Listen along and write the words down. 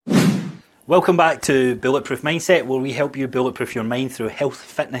Welcome back to Bulletproof Mindset, where we help you bulletproof your mind through health,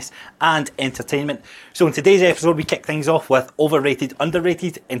 fitness and entertainment. So in today's episode, we kick things off with overrated,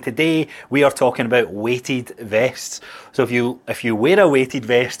 underrated, and today we are talking about weighted vests. So if you wear a weighted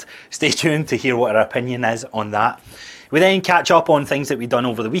vest, stay tuned to hear what our opinion is on that. We then catch up on things that we've done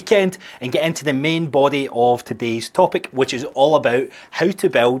over the weekend and get into the main body of today's topic, which is all about how to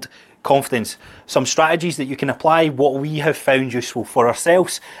build confidence, some strategies that you can apply, what we have found useful for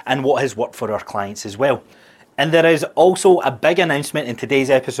ourselves and what has worked for our clients as well. And there is also a big announcement in today's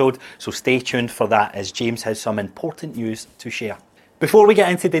episode, so stay tuned for that as James has some important news to share. Before we get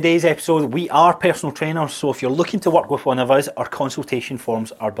into today's episode, we are personal trainers, so if you're looking to work with one of us, our consultation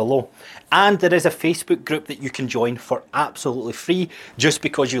forms are below. And there is a Facebook group that you can join for absolutely free just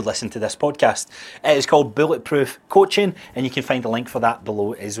because you listen to this podcast. It is called Bulletproof Coaching, and you can find a link for that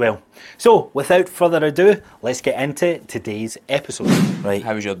below as well. So, without further ado, let's get into today's episode. Right.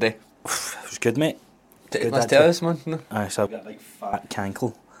 How was your day? It was good, mate. Let's tell us, man. So I've got a big fat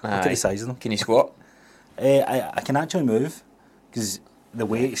cankle. Look at the size of them. Can you squat? I can actually move, because the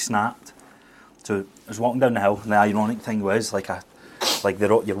way it snapped. So I was walking down the hill, and the ironic thing was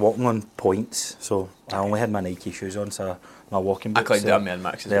you're walking on points. So I only had my Nike shoes on, so my walking boots. I climbed down my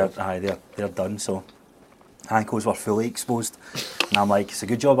Max as well. They're done. So ankles were fully exposed, and I'm like, it's a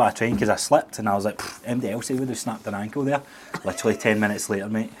good job I trained because I slipped, and I was like, MD Elsie would have snapped an ankle there. Literally 10 minutes later,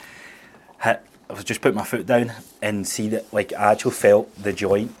 mate. I was just put my foot down and see that I actually felt the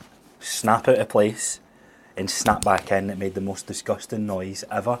joint snap out of place and snap back in. It made the most disgusting noise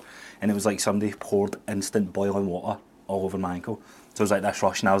ever, and it was like somebody poured instant boiling water all over my ankle. So it was like this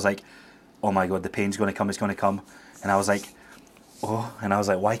rush, and I was like, oh my god, the pain's going to come, it's going to come. And I was like, oh, and I was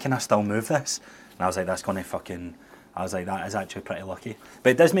like, why can I still move this? And I was like, that's going to fucking, I was like, that is actually pretty lucky.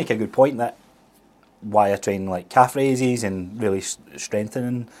 But it does make a good point that why I train like calf raises and really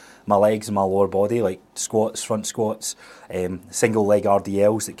strengthening my legs and my lower body, like squats, front squats, single leg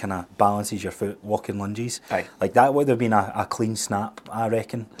RDLs that kind of balances your foot, walking lunges. Aye. Like that would have been a clean snap, I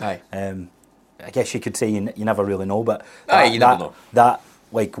reckon. Aye. I guess you could say you never really know, but you never know. That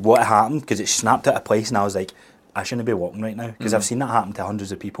like what happened, because it snapped out of place, and I was like, I shouldn't be walking right now, because I've seen that happen to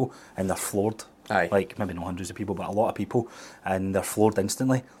hundreds of people and they're floored. Aye. Like maybe not hundreds of people, but a lot of people, and they're floored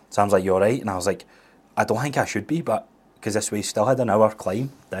instantly. So I was like, you alright? And I was like, I don't think I should be, but because this way still had an hour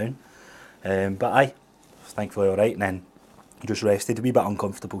climb down. But I was thankfully alright, and then just rested, a wee bit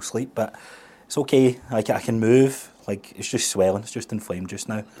uncomfortable sleep, but it's okay. Like I can move, like it's just swelling, it's just inflamed just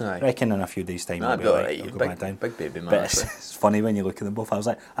now. Aye. I reckon in a few days' time I'll be alright. I'll You're go back big, down. big baby man. But it's funny when you look at them both. I was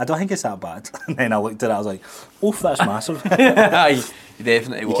like, I don't think it's that bad. And then I looked at it, I was like, oof, that's massive. Aye, you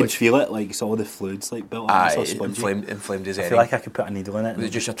definitely You can feel it, like it's all the fluids like built up. It's all spongy. Inflamed as I anything. feel like I could put a needle in it. Was it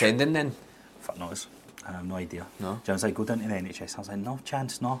just your tendon then? Fuck knows. I have no idea. No? John's like, go down to the NHS. I was like, no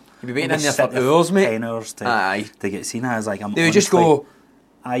chance, no. You'd be waiting I'll in there just for sit hours, mate. 10 hours to get seen. I was like, I'm They would just go,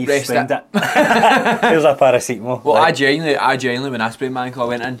 I rest framed it. Here's a paracetamol. well, Like, I genuinely, when I sprained my ankle, I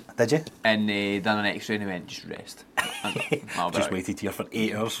went in did you? and done an X-ray and they went, just rest. Just waited here for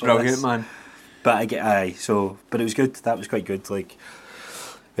 8 hours for Brilliant, this. man. But but it was good. That was quite good. Like,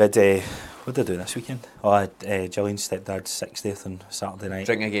 we had, what did I do this weekend? Oh, I had Gillian's stepdad's 60th on Saturday night.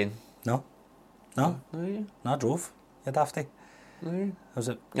 Drink again. No, No, yeah. I drove. You dafty. No, yeah. Was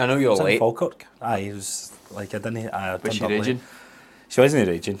it? I know you're was it in late. Falkirk? Aye, it was like I didn't. Was she turned up late. raging? She wasn't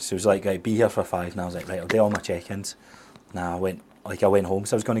raging. She was like, right, be here for 5. And I was like, right, I'll do all my check-ins. Nah, I went home.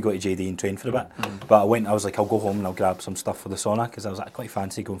 So I was going to go to JD and train for a bit. But I was like, I'll go home and I'll grab some stuff for the sauna, because I was like, quite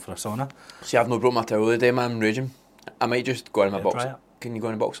fancy going for a sauna. See, I've not brought my towel today, man. I'm raging. I might just go in my Yeah, box. try it. Can you go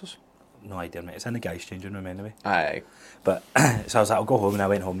in the boxers? No idea, mate. It's in the guys' changing room anyway. Aye. But so I was like, I'll go home, and I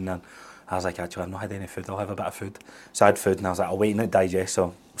went home, and then I was like, actually, I've not had any food. I'll have a bit of food. So I had food, and I was like, I'll wait and it digest.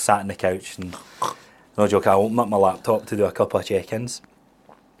 So sat on the couch, and no joke, I opened up my laptop to do a couple of check-ins.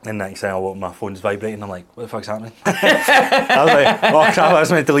 And next thing I open, my phone's vibrating. I'm like, what the fuck's happening? I was like, oh crap, I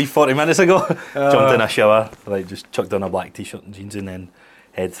was meant to leave 40 minutes ago. Jumped in a shower, like just chucked on a black t-shirt and jeans, and then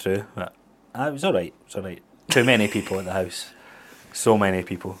head through. But it was alright. It was alright. Too many people at the house. So many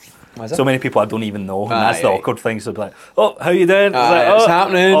people. So many people I don't even know. And that's the awkward thing. So be like, oh, how you doing? It's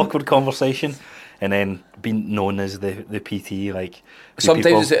happening. Awkward conversation. And then being known as the PT, like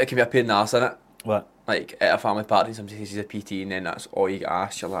Sometimes it can be a pain in the arse, innit? What? Like at a family party, somebody says he's a PT, and then that's all you get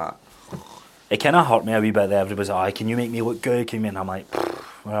asked. You're like, it kind of hurt me a wee bit there. Everybody's like, can you make me look good? And I'm like,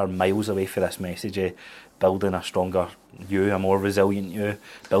 we're miles away from this message of building a stronger you, a more resilient you,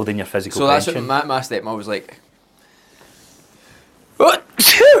 building your physical so tension. that's what my stepmom was like.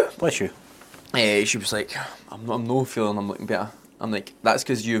 Bless you. She was like, I'm no feeling I'm looking better. I'm like, that's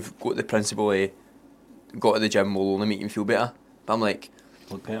because you've got the principle of go to the gym will only make you feel better. But I'm like,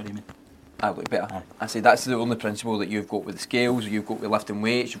 Look better, you mean? I look better. Aye. I say that's the only principle that you've got with the scales, you've got with lifting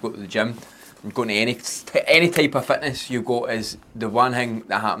weights, you've got with the gym, you've got to any type of fitness you've got is the one thing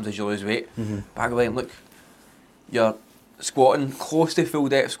that happens as you lose weight. Back then, look, you're squatting close to full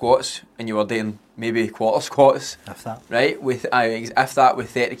depth squats and you were doing maybe quarter squats. If that. Right? If that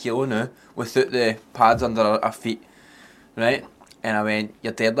with 30 kilo now, without the pads under our feet. Right? And I went,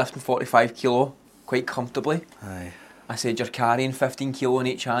 you're deadlifting 45 kilo quite comfortably. Aye. I said, you're carrying 15 kilo in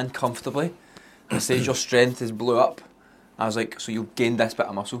each hand comfortably. I said, your strength is blew up. I was like, so you've gained this bit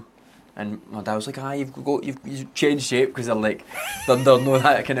of muscle. And my dad was like, you've changed shape, because they're like, they're not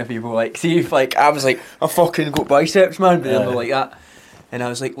that kind of people. Like, see, if like, I was like, I fucking got biceps, man, but they're not like that. And I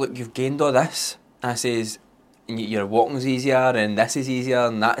was like, look, you've gained all this. And I says, and your walking's easier, and this is easier,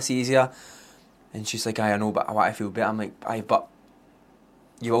 and that's easier. And she's like, I know, but I want to feel better. I'm like, but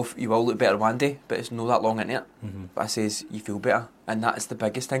you will look better one day, but it's not that long into it. But I says, you feel better, and that's the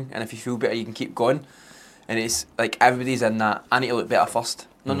biggest thing. And if you feel better, you can keep going. And it's like everybody's in that, I need to look better first.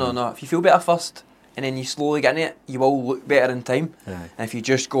 No. If you feel better first, and then you slowly get into it, you will look better in time. And if you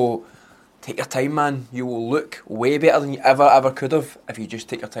just go, take your time, man, you will look way better than you ever could have if you just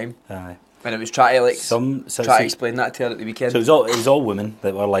take your time. And it was trying to try to explain that to her at the weekend. So it was all women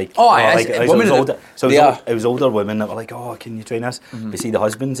that were like, it was older women that were like, oh, can you train us? But see, the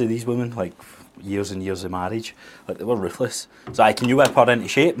husbands of these women, like years and years of marriage, like they were ruthless. So can you whip her into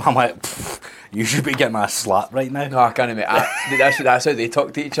shape? I'm like, you should be getting my slap right now. No, I can't admit that's how they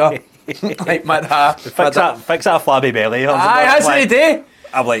talk to each other. Like fix that flabby belly. That's what they do.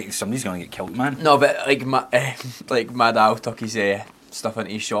 I'm like, somebody's gonna get killed, man. No, but like my dad took his stuff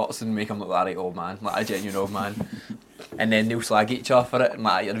into his shorts and make him look like a right old man, like a genuine old man. And then they'll slag each other for it, and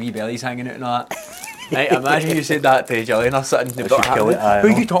like your wee belly's hanging out and all that. Right, imagine you said that to Gillian or something. Who are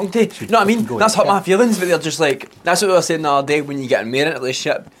you talking to? You know what I mean? That's hurt my feelings, but they're just like, that's what we were saying the other day, when you get married into a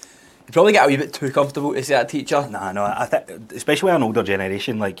relationship, you probably get a wee bit too comfortable to say that to each other. No, I think, especially with an older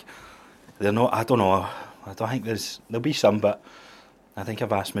generation, like, they're not, I don't know, I don't think there'll be some, but I think a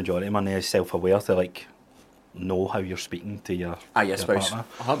vast majority of money is self-aware to like know how you're speaking to your spouse. partner.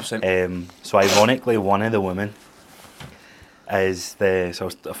 100%. So ironically, one of the women is I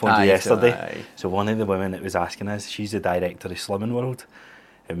phoned you yesterday. So one of the women that was asking us, she's the director of Slimming World,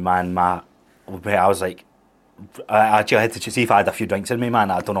 and man, I was like, I actually had to see if I had a few drinks in me,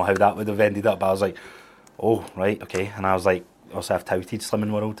 man. I don't know how that would have ended up, but I was like, oh right, okay. And I was like, also I've touted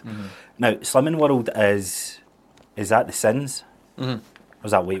Slimming World. Now Slimming World is that the Sins? Or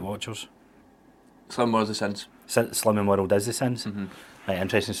is that Weight Watchers? Slimming World is the Sins. Slimming World is the Sins. Right,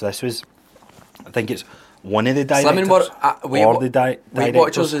 interesting. So this was, I think it's one of the directors. Weight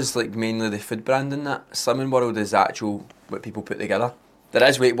Watchers is like mainly the food brand in that. Slimming World is actual what people put together. There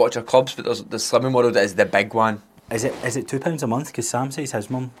is Weight Watcher clubs, but the Slimming World is the big one. Is it £2 a month? Because Sam says his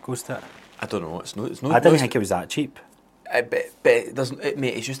mum goes to it. I don't know. It's no. I didn't think it was that cheap. But it doesn't.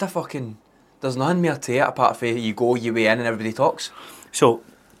 Mate, it's just a fucking. There's nothing more to it apart from you go, you weigh in, and everybody talks. So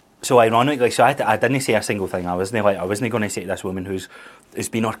ironically, I didn't say a single thing. I wasn't going to say to this woman it's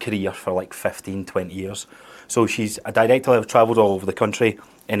been her career for like 15, 20 years. So she's a director who's travelled all over the country,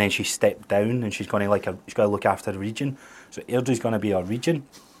 and then she stepped down, and she's going to she's got to look after the region. So Airdrie's going to be our region.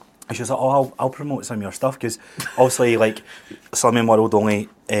 And she was like, oh, I'll promote some of your stuff, because obviously like Slimming World only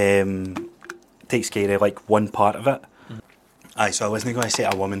takes care of like one part of it. So I wasn't going to say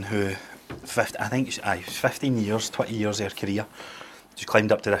a woman who, I think 15 years, 20 years of her career, she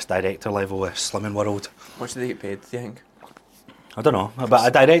climbed up to this director level with Slimming World. What do they get paid, do you think? I don't know, but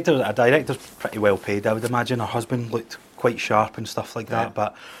a director's pretty well paid, I would imagine. Her husband looked quite sharp and stuff like that,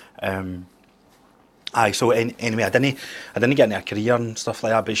 but so anyway, I didn't get into a career and stuff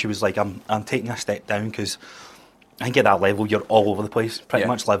like that, but she was like, I'm taking a step down, because I think at that level you're all over the place, pretty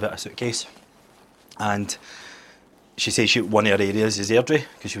much live out a suitcase. And she said one of her areas is Airdrie,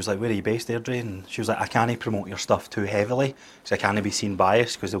 because she was like, where are you based, Airdrie? And she was like, I can't promote your stuff too heavily, because I can't be seen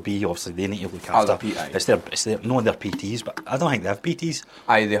biased, because they'll be, obviously they need to look after. It's their PTs, but I don't think they have PTs.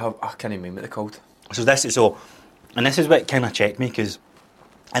 Aye, they have, I can't even remember what they're called. And this is what kind of checked me, because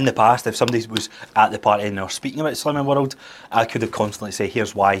in the past, if somebody was at the party and they were speaking about Slimming World, I could have constantly said,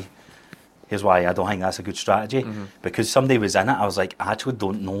 here's why I don't think that's a good strategy. Because somebody was in it, I was like, I actually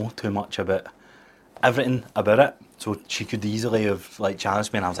don't know too much about everything about it. So she could easily have like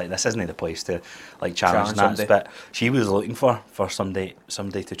challenged me, and I was like, this isn't the place to like challenge that. But she was looking for somebody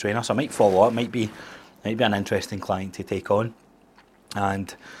to train her, so I might follow up. Might be an interesting client to take on.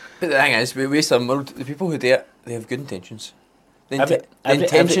 But the thing is, with some world, the people who do it, they have good intentions. The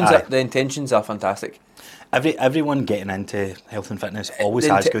intentions are fantastic. Everyone getting into health and fitness always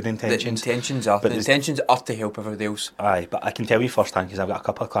has good intentions. The intentions are to help everybody else. Aye, but I can tell you firsthand, because I've got a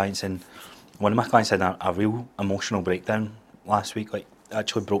couple of clients, and One of my clients had a real emotional breakdown last week. Like,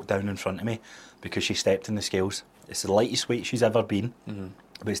 actually broke down in front of me because she stepped in the scales. It's the lightest weight she's ever been,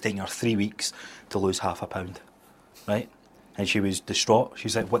 but it's taken her 3 weeks to lose half a pound, right? And she was distraught.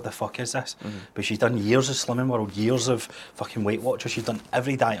 She's like, what the fuck is this? But she's done years of Slimming World, years of fucking Weight Watchers. She's done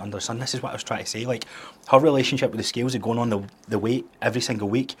every diet under the sun. This is what I was trying to say. Like, her relationship with the scales is going on the weight every single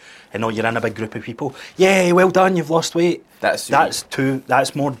week. And now you're in a big group of people. Yay, well done, you've lost weight. That's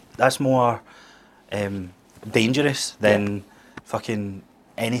more dangerous than fucking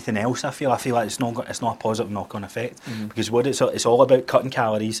anything else. I feel like it's not a positive knock-on effect, because what it's all about cutting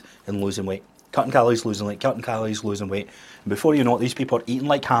calories and losing weight. Cutting calories, losing weight, cutting calories, losing weight. And before you know it, these people are eating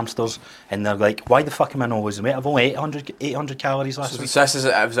like hamsters, and they're like, why the fuck am I not losing weight? I've only 800 calories last week. So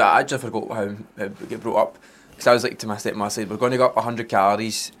I just forgot how it get brought up, because I was like to my stepmom, I said, we're going to go up 100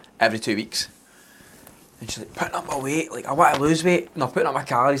 calories every 2 weeks. And she's like, putting up my weight, like, I want to lose weight. No, putting up my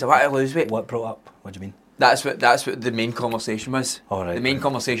calories, I want to lose weight. What brought up? What do you mean? That's what the main conversation was. Oh, right, the main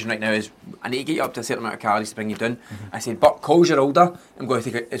conversation right now is, I need to get you up to a certain amount of calories to bring you down. I said, but because you're older,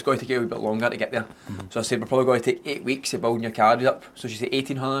 it's going to take you a wee bit longer to get there. So I said, we're probably going to take 8 weeks of building your calories up. So she said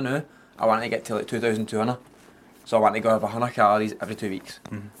 1,800 now. I want to get to like 2,200. So I want to go have 100 calories every 2 weeks.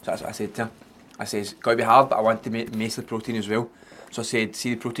 So that's what I said to her. I said, it's got to be hard, but I want to make mostly protein as well. So I said,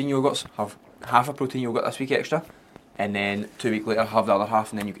 see the protein yogurts, have half a protein yogurt this week extra, and then 2 weeks later have the other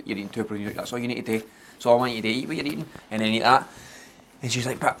half, and then you're eating 2 protein yogurts. That's all you need to do. So I want you to eat what you're eating, and then eat that. And she's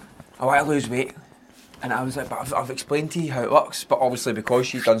like, but I want to lose weight. And I was like, but I've explained to you how it works. But obviously, because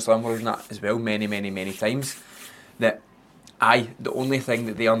she's done Slim World and that as well many times, that the only thing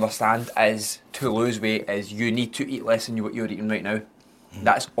that they understand is to lose weight is you need to eat less than what you're eating right now.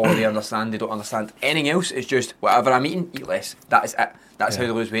 That's all they understand. They don't understand anything else. It's just whatever I'm eating, eat less. That is it. That's how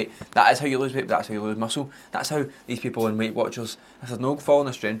you lose weight. That is how you lose weight. That's how you lose muscle. That's how these people in Weight Watchers, if they're not following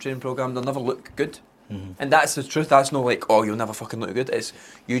a strength training program, they'll never look good. And that's the truth. That's not like, oh, you'll never fucking look good. It's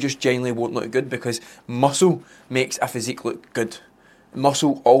you just genuinely won't look good, because muscle makes a physique look good.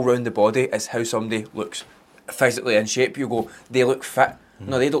 Muscle all round the body is how somebody looks physically in shape. You go, they look fit.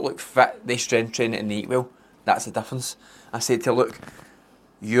 No, they don't look fit. They strength train it and they eat well. That's the difference. I said to her, look,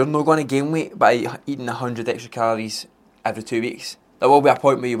 you're not going to gain weight by eating 100 extra calories every 2 weeks. There will be a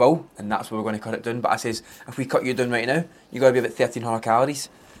point where you will, and that's where we're going to cut it down. But I says, if we cut you down right now, you've got to be about 1,300 calories.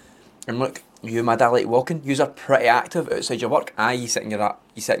 And look, you and my dad like walking. You're pretty active outside your work. You sit in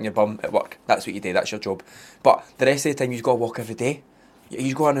your bum at work. That's what you do. That's your job. But the rest of the time, you've got to walk every day.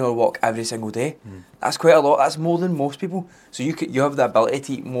 You go on a walk every single day. That's quite a lot. That's more than most people. So you have the ability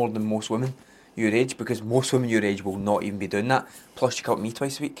to eat more than most women your age, because most women your age will not even be doing that. Plus, you cut me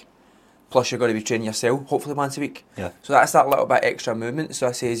twice a week. Plus, you're going to be training yourself, hopefully once a week. Yeah. So that's that little bit extra movement. So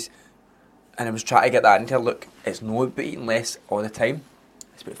I says, and I was trying to get that into her, look, it's not about eating less all the time.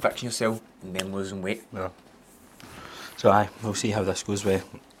 It's about fixing yourself and then losing weight. Yeah. So we'll see how this goes. I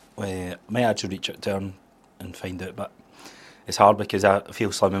might actually reach out to her and find out, but it's hard because I feel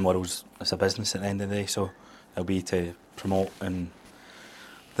Slimming World's it's a business at the end of the day, so it'll be to promote, and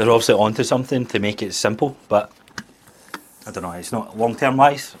they're obviously onto something to make it simple, but I don't know, it's not long-term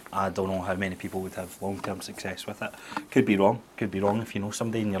wise. I don't know how many people would have long-term success with it. Could be wrong if you know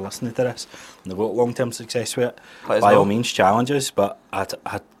somebody and you're listening to this and they've got long-term success with it. By all means, challenges, but I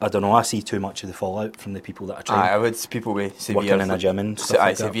don't know, I see too much of the fallout from the people that I train. I would, people with severe working in a gym and stuff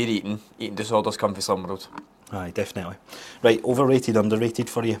like that. Severe eating disorders come from Slim World. Aye, definitely. Right, overrated, underrated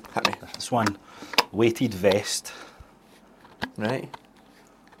for you. Hit me. This one, weighted vest. Right.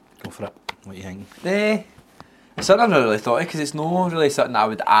 Go for it. What do you think? It's something I've not really thought of, because it's not really something I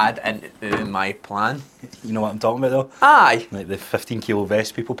would add into my plan. You know what I'm talking about though? Aye. Like the 15 kilo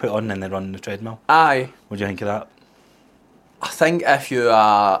vest people put on and they run the treadmill. Aye. What do you think of that? I think if you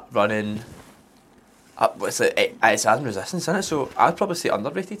are running, it's adding resistance, isn't it? So I'd probably say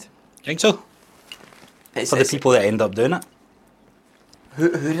underrated. Think so? For the people that end up doing it? Who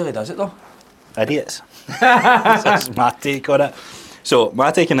really does it though? Idiots. That's my take on it. So my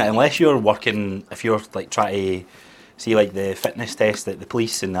take on it, unless you're working, if you're like trying to see like the fitness test that the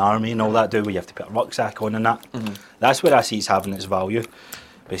police and the army and all that do, where you have to put a rucksack on and that, that's where I see it's having its value.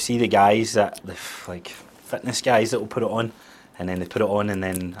 But see the guys that, the like fitness guys that will put it on, and then they put it on and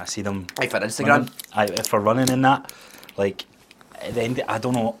then I see them like for Instagram, for running and that, like at the end, I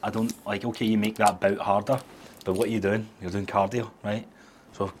don't like, okay, you make that bout harder, but what are you doing? You're doing cardio, right?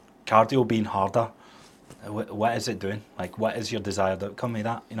 So cardio being harder, what is it doing? Like, what is your desired outcome of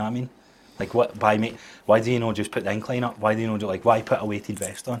that? You know what I mean? Like, why do you not just put the incline up? Why do you not why put a weighted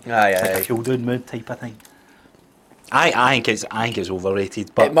vest on? Like a fuel dude mood type of thing. I think it's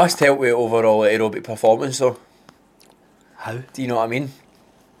overrated, but it must help with overall aerobic performance though. How? Do you know what I mean?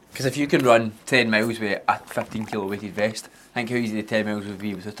 Because if you can run 10 miles with a 15 kilo weighted vest, think how easy the 10 miles would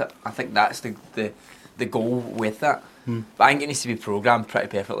be without it. I think that's the goal with that. But I think it needs to be programmed pretty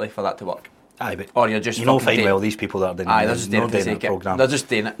perfectly for that to work. Aye, but or you're just you know fine well these people that are doing they're just doing it program. They're just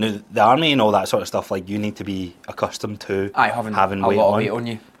doing it. Now, the army and all that sort of stuff, like you need to be accustomed to having a weight lot on. of weight on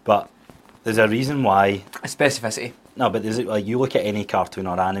you. But there's a reason why. A specificity. No, but there's like you look at any cartoon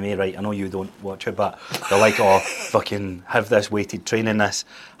or anime, right? I know you don't watch it, but they're like, oh, fucking have this weighted training, this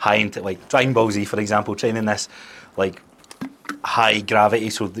high into like Dragon Ball Z, for example, training this like high gravity,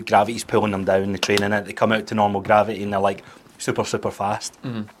 so the gravity's pulling them down. They're training it. They come out to normal gravity and they're like super fast.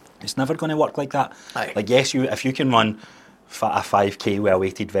 It's never going to work like that. Aye. Like yes, if you can run a 5k with a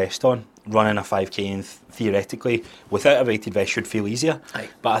weighted vest on, running a 5k and theoretically without a weighted vest should feel easier. Aye.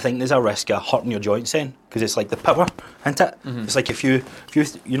 But I think there's a risk of hurting your joints then, because it's like the power, isn't it? It's like if you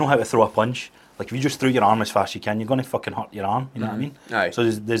know how to throw a punch. Like if you just threw your arm as fast as you can, you're going to fucking hurt your arm. You know what I mean? Aye. So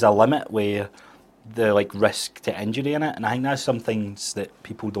there's a limit where the like risk to injury in it, and I think that's some things that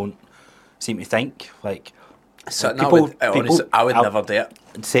people don't seem to think. Like So people, honestly, I would never do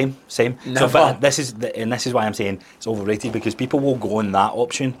it. Same. Never. So, but this is why I'm saying it's overrated, because people will go on that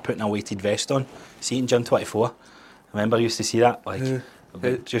option, putting a weighted vest on. See it in Gym 24. Remember, I used to see that, like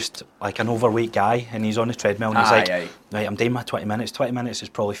just like an overweight guy, and he's on the treadmill, and he's right, I'm doing my 20 minutes. 20 minutes is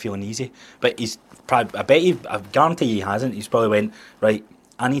probably feeling easy, but he's probably, I guarantee he hasn't. He's probably went right.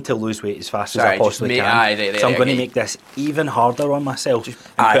 I need to lose weight as fast as I possibly can. So I'm going to make this even harder on myself and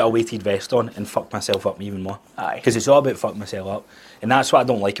put a weighted vest on and fuck myself up even more. Because it's all about fucking myself up. And that's what I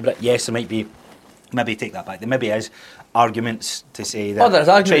don't like about it. Yes, there might be, maybe take that back, there maybe is arguments to say that there's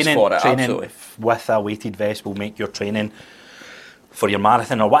arguments for it, training absolutely. with a weighted vest will make your training for your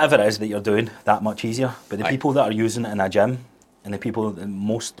marathon or whatever it is that you're doing that much easier. But the people that are using it in a gym, and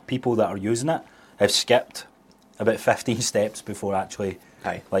most people that are using it have skipped about 15 steps before actually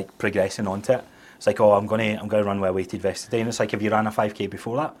like progressing onto it. It's like, oh, I'm gonna run with a weighted vest today, and it's like, have you ran a 5k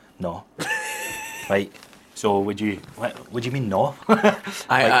before that? No. Right. So what do you mean no?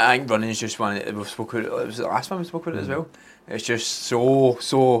 I think running is just one that we've spoken about. It was the last one we spoke about it as well. It's just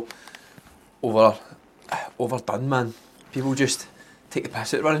so overdone, man. People just take the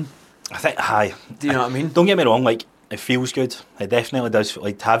piss at running. I think, do you know what I mean? Don't get me wrong, like it feels good. It definitely does.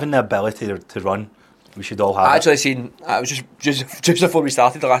 Like having the ability to run, we should all have. I was just before we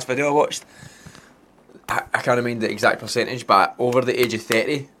started the last video I watched. I can't remember the exact percentage, but over the age of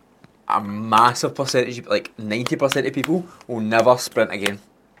 30, a massive percentage, like 90% of people, will never sprint again.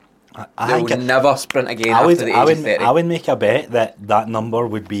 They will never sprint again after the age of 30. I would make a bet that number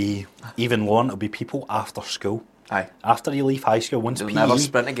would be even lower. It'll be people after school. Aye. After you leave high school, once They'll PE never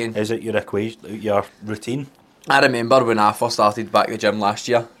sprint again. Is it your routine? I remember when I first started back at the gym last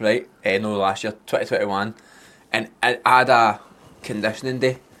year, right? Last year, 2021, and I had a conditioning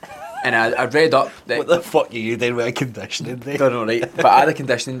day, and I read up that... What the fuck are you doing with a conditioning day? Don't know, right? But I had a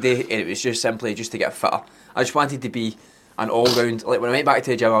conditioning day, and it was just simply just to get fitter. I just wanted to be an all-round... Like, when I went back to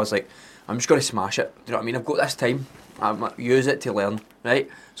the gym, I was like, I'm just going to smash it. Do you know what I mean? I've got this time. I use it to learn, right?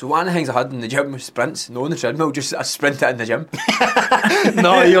 So one of the things I had in the gym was sprints. No on the treadmill, just I sprint it in the gym.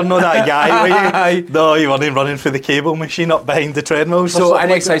 No, you're not that guy, were you? No, you weren't running through the cable machine up behind the treadmill. So in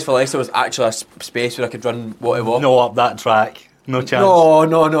Exercise for Less, there was actually a space where I could run what I want. No, up that track. No chance. No.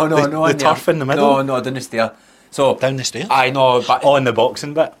 The turf in the middle? No, down the stair. So down the stairs? I know, but... Oh, in the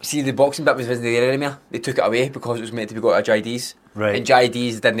boxing bit? See, the boxing bit wasn't there anymore. They took it away because it was meant to be got to JD's. Right. And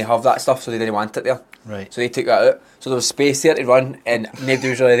JD's didn't have that stuff, so they didn't want it there. Right. So they took that out. So there was space there to run, and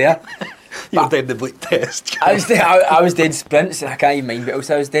nobody was really there. You were doing the bleak test. I was doing sprints, and I can't even mind what else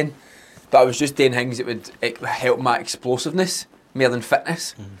I was doing. But I was just doing things that would help my explosiveness more than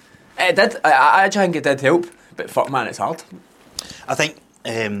fitness. It did. I actually think it did help, but fuck man, it's hard. I think...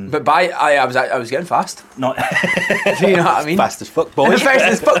 but I was getting fast. Not you know what I mean? Fast as fuck, boy. Fast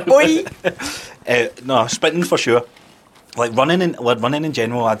as fuck, boy. No, sprinting for sure. Like running in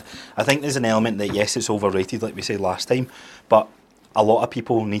general, I think there's an element that yes, it's overrated, like we said last time, but a lot of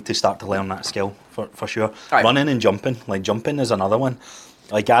people need to start to learn that skill for sure. Right. Running and jumping, like jumping is another one.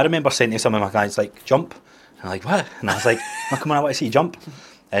 Like I remember saying to some of my guys, like jump, and I'm like what? And I was like, oh, come on, I want to see you jump.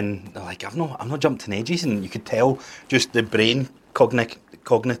 And they're like, I've not jumped in ages, and you could tell just the brain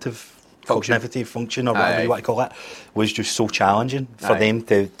cognitive function or whatever you want to call it was just so challenging for them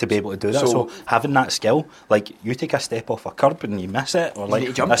to be able to do that. So having that skill, like you take a step off a curb and you miss it, or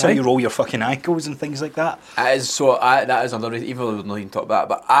like that's how you roll your fucking ankles and things like that. That is underrated, even though we're not even talking about it.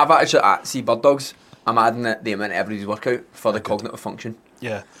 But I've actually see Bird Dogs, I'm adding the amount of everybody's workout for the cognitive function.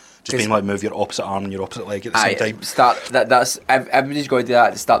 Yeah. Just being like move your opposite arm and your opposite leg at the same time. That's everybody's got to do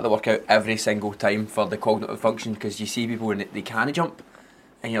that to start the workout every single time for the cognitive function, because you see people when they can't jump,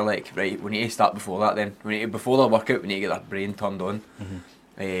 and you're like, right, we need to start before that then. Before the workout, we need to get our brain turned on.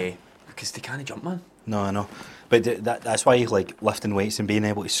 Because they can't jump, man. No, I know. But that's why, like, lifting weights and being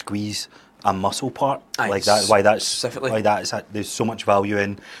able to squeeze a muscle part, like that's why there's so much value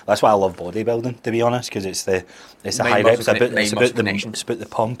in. That's why I love bodybuilding, to be honest, because it's the high reps. It's about the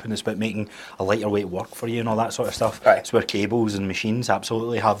pump, and it's about making a lighter weight work for you and all that sort of stuff. Right. It's where cables and machines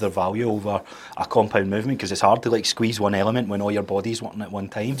absolutely have their value over a compound movement, because it's hard to like squeeze one element when all your body's working at one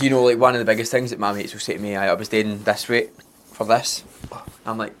time. Do you know, like, one of the biggest things that my mates will say to me, I was doing this weight for this.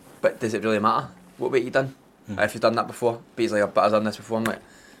 I'm like, but does it really matter what weight you done? If you've done that before? But he's like, but I've done this before. I'm like,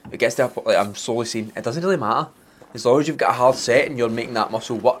 it gets to like, I'm slowly seeing it doesn't really matter as long as you've got a hard set and you're making that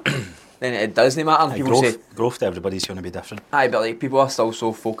muscle work. Then it doesn't matter. And people say growth to everybody's going to be different. Aye, but like people are still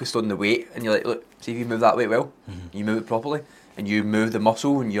so focused on the weight, and you're like, look, see if you move that weight well, you move it properly, and you move the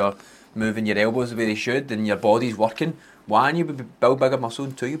muscle, and you're moving your elbows the way they should, and your body's working. One, you'll build bigger muscle,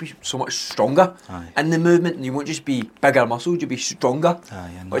 and two, you'll be so much stronger in the movement, and you won't just be bigger muscle, you'll be stronger,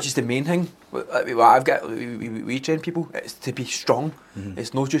 which is the main thing. What I've got, we train people, it's to be strong,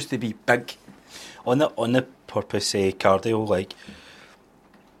 it's not just to be big. On the purpose cardio, like,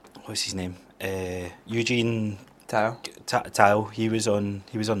 what's his name? Eugene Tile. He was on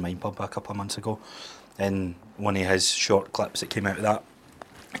Mind Pump a couple of months ago, and one of his short clips that came out of that,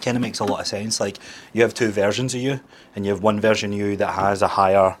 it kind of makes a lot of sense. Like, you have two versions of you, and you have one version of you that has a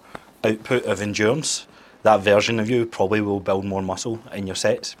higher output of endurance. That version of you probably will build more muscle in your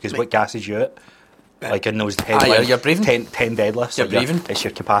sets, because what gasses you out, like in those 10 deadlifts, you're breathing. It's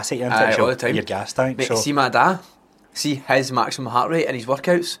your capacity, it's all the time. Your gas tank. Mate, so. See my dad, see his maximum heart rate in his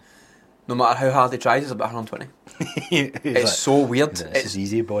workouts, no matter how hard he tries, it's about 120. It's like, so weird. This is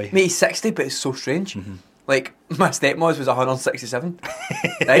easy, boy. Mate, he's 60, but it's so strange. Like, my stepmom's was 167.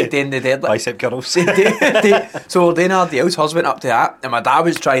 Right, doing the deadlift. Bicep curls. So we're doing RDLs, hers went up to that, and my dad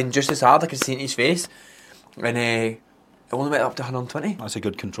was trying just as hard, I could see in his face, and it only went up to 120. That's a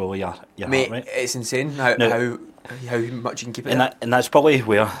good control of your Mate, heart rate. It's insane how much you can keep it and that's probably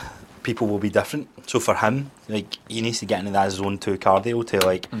where people will be different. So for him, like, he needs to get into that zone 2 cardio to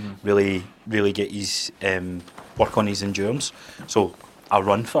like really get his work on his endurance. So a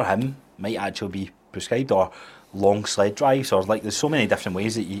run for him might actually be prescribed, or long sled drives, or like, there's so many different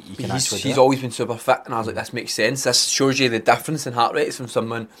ways that you can actually do He's it. always been super fit, and I was like, this makes sense. This shows you the difference in heart rates from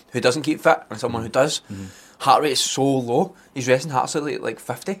someone who doesn't keep fit and someone who does. Heart rate is so low. His resting heart's like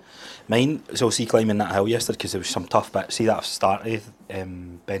 50. Mine, so see, climbing that hill yesterday, because there was some tough bits. See that start of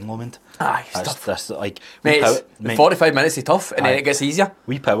Ben Lomond? Aye, that's like, mate, 45 minutes is tough, and then it gets easier.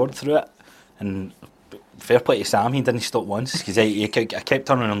 We powered through it, and fair play to Sam, he didn't stop once, because I kept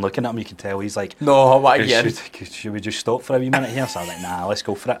turning and looking at him. You could tell he's like, no, what again? Should we just stop for a wee minute here? So I was like, nah, let's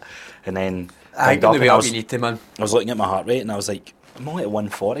go for it. And then I think the way up you need to, man. I was looking at my heart rate, and I was like, I'm only at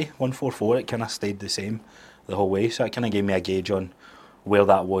 140, 144. It kind of stayed the same the whole way, so it kind of gave me a gauge on where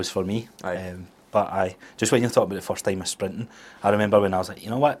that was for me. But just when you talk about the first time of sprinting, I remember when I was like, you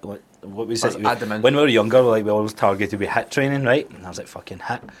know what was it? When we were younger, like, we always targeted with HIIT training, right? And I was like, fucking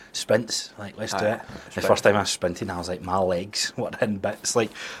HIIT sprints, like, let's do it. The first time I was sprinting, I was like, my legs were in bits,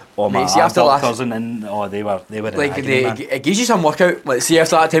 like, all my abductors and they were like, agony, it gives you some workout. Like, see,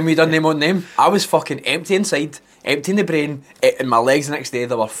 after that time we done them on them, I was fucking empty inside, empty in the brain, and my legs the next day,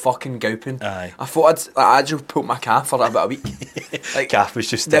 they were fucking gowping. Aye. I thought I just pulled my calf for about a week. Like, calf was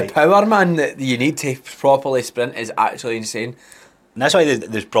just the tight. power, man, that you need to properly sprint is actually insane. And that's why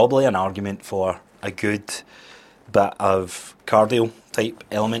there's probably an argument for a good bit of cardio type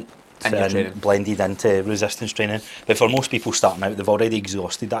element and blended into resistance training. But for most people starting out, they've already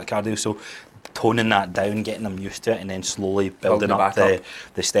exhausted that cardio, so toning that down, getting them used to it, and then slowly building up the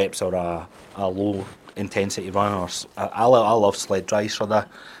steps, or a low intensity run. Or I love sled drives for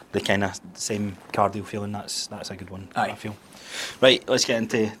the kind of same cardio feeling. That's a good one. I feel. Right, let's get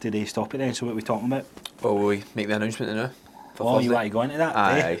into today's topic then. So what are we talking about? Well, will we make the announcement now? You want to go into that?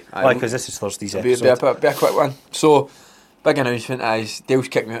 Aye. Why? Because this is Thursday's episode. Be a quick one. So, big announcement is Dale's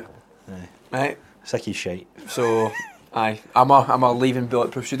kicked me out. Aye. Right? Sick as shite. So, I'm leaving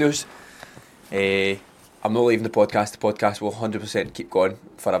Bulletproof Studios. I'm not leaving the podcast. The podcast will 100% keep going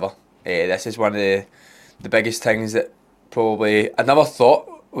forever. This is one of the biggest things that probably I never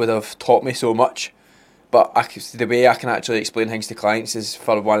thought would have taught me so much. But the way I can actually explain things to clients is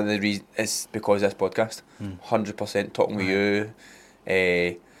for one of the reasons is because of this podcast. 100% talking with you,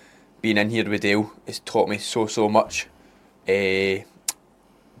 being in here with Dale has taught me so much. But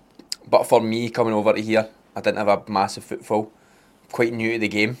for me coming over to here, I didn't have a massive footfall. Quite new to the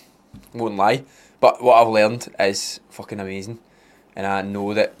game, won't lie. But what I've learned is fucking amazing. and I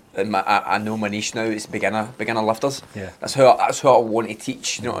know that I know my niche now. It's beginner lifters. Yeah. That's how I want to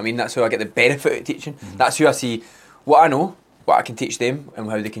teach. You know what I mean? That's how I get the benefit of teaching. That's who I see what I know, what I can teach them, and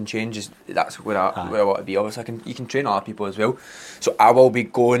how they can change. That's where I want to be. Obviously, you can train other people as well. So I will be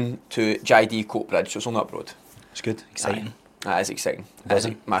going to JD Coatbridge. So it's on that road. It's good, exciting. That is exciting.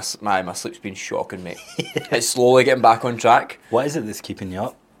 My sleep's been shocking, mate. It's slowly getting back on track. What is it that's keeping you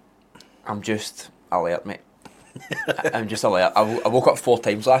up? I'm just alert, mate. I'm just alert. I woke up 4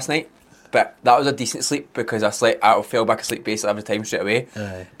 times last night, but that was a decent sleep because I fell back asleep basically every time straight away.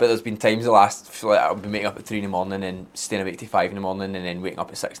 But there's been times I'll be waking up at 3 in the morning and staying awake till 5 in the morning and then waking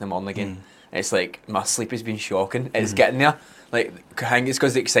up at 6 in the morning again. And it's like my sleep has been shocking. It's getting there. Like I think it's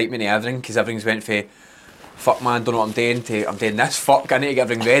because the excitement of everything, because everything's went for fuck man, don't know what I'm doing, to I'm doing this, fuck, I need to get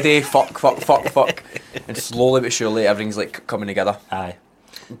everything ready, fuck. And slowly but surely everything's like coming together. Aye.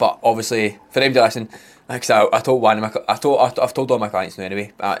 But obviously, for them to listen, like I told I've told all my clients now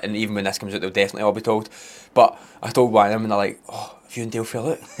anyway, and even when this comes out, they'll definitely all be told. But I told one of them, and they're like, "Oh, have you and Dale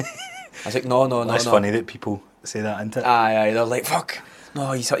fell out?" I was like, "No." It's funny that people say that, isn't it? Aye. They're like, "Fuck,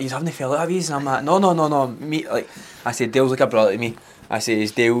 no, you haven't fell out, have you?" And I'm like, "No. Me, like, I said, Dale's like a brother to me. I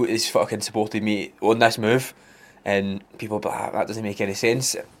says, Dale is fucking supported me on this move, and people, but that doesn't make any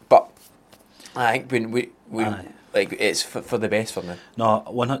sense. But I think when we like, it's for the best for me. No,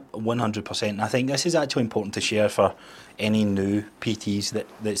 100%. I think this is actually important to share for any new PTs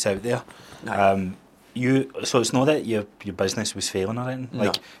that's out there. So it's not that your business was failing or anything.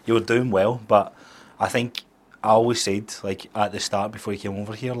 Like, you were doing well, but I think I always said, like, at the start before you came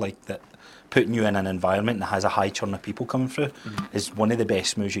over here, like, that putting you in an environment that has a high churn of people coming through is one of the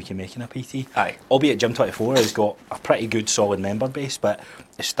best moves you can make in a PT. Aye. Albeit Gym 24 has got a pretty good solid member base, but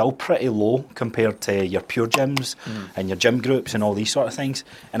it's still pretty low compared to your pure gyms and your gym groups and all these sort of things.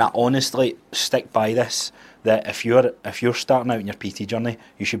 And I honestly stick by this, that if you're starting out in your PT journey,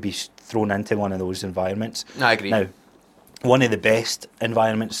 you should be thrown into one of those environments. I agree. Now, one of the best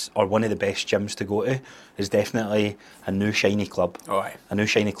environments or one of the best gyms to go to is definitely a new shiny club. Oh, aye. A new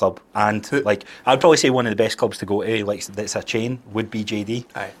shiny club. And like, I'd probably say one of the best clubs to go to, like, that's a chain, would be JD.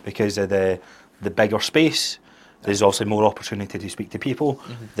 Aye. Because of the bigger space. There's also more opportunity to speak to people.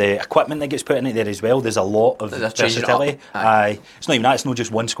 The equipment that gets put in it there as well. There's a lot of versatility. Aye. It's not even that. It's not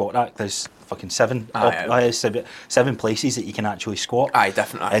just one squat rack. There's fucking seven places that you can actually squat. Aye,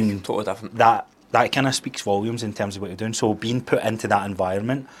 definitely. And totally different. That kind of speaks volumes in terms of what you're doing. So being put into that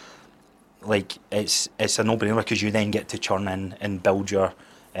environment, like, it's a no-brainer, because you then get to churn in and build your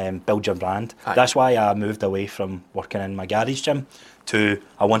brand. Aye. That's why I moved away from working in my garage gym to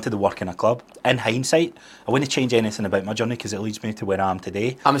I wanted to work in a club. In hindsight, I wouldn't change anything about my journey because it leads me to where I am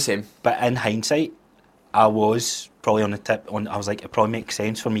today. I'm the same. But in hindsight, I was probably on the tip. I was like, it probably makes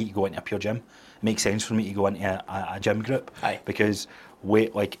sense for me to go into a pure gym. It makes sense for me to go into a gym group. Aye. Because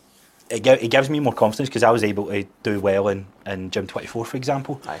it gives me more confidence, because I was able to do well in Gym 24, for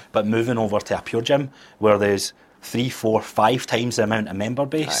example. Aye. But moving over to a pure gym where there's 3, 4, 5 times the amount of member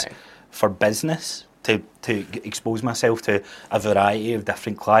base for business to expose myself to a variety of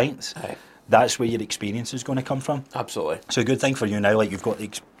different clients, that's where your experience is going to come from. Absolutely. So a good thing for you now, like, you've got the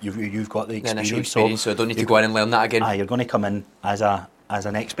experience. So I don't need to go in and learn that again. You're going to come in as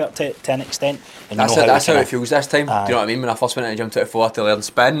an expert to an extent. And that's how it feels this time. Do you know what I mean? When I first went into Gym 24, I had to learn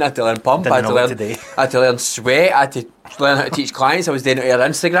spin, I had to learn pump, I had to learn sweat, I had to learn how to teach clients. I was doing it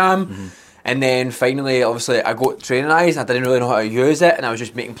on Instagram. And then finally, obviously, I got training eyes. I didn't really know how to use it, and I was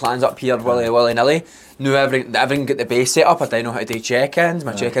just making plans up here willy-nilly. Knew everything got the base set up. I didn't know how to do check-ins.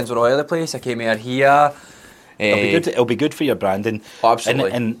 My check-ins were all over the place. I came here. It'll be good for your branding. Oh,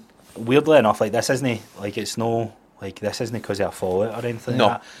 absolutely. And weirdly enough, like, this isn't because of a fallout or anything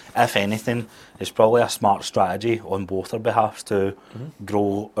like that. If anything, it's probably a smart strategy on both our behalves to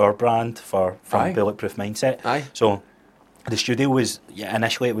grow our brand from Bulletproof Mindset. Aye. So the studio was,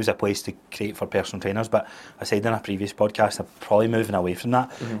 initially it was a place to create for personal trainers, but I said in a previous podcast, I'm probably moving away from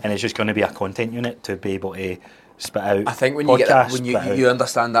that, and it's just going to be a content unit to be able to spit out. I think when you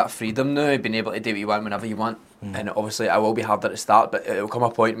understand that freedom now, being able to do what you want whenever you want, and obviously I will be harder to start, but it'll come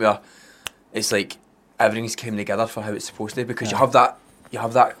a point where it's like everything's came together for how it's supposed to, because you have that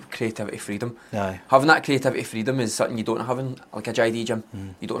creativity freedom. Having that creativity freedom is something you don't have in like a JD gym.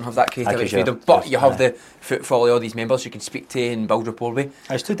 You don't have that creativity freedom, but you have the footfall of all these members you can speak to and build rapport with.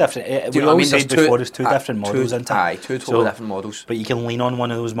 It's two different. Do you know what I mean? Said before, there's two different models, isn't it? Aye, two totally different models. But you can lean on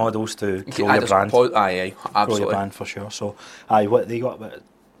one of those models to grow your brand. Aye, absolutely. Grow your brand for sure. So, what they got about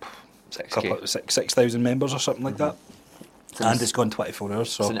 6,000 members or something like that, and it's gone 24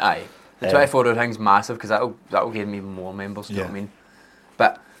 hours. So the 24 hour thing's massive, because that'll give me even more members. Do you know what I mean?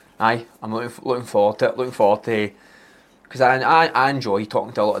 But I'm looking forward to it. Looking forward to because I enjoy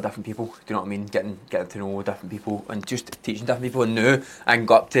talking to a lot of different people. Do you know what I mean? Getting to know different people and just teaching different people. And now I can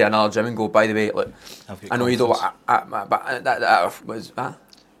go up to another gym and go, by the way, look, I know you don't. But that was that.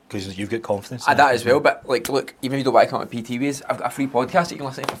 Because you've got confidence. That as well, but like, look, even if you don't want to come to PT ways, I've got a free podcast that you can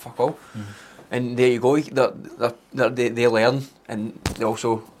listen to for fuck all. And there you go. They learn, and they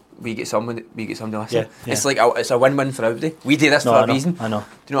also we get somebody to listen. Yeah. It's like it's a win-win for everybody. We do this for a reason. I know.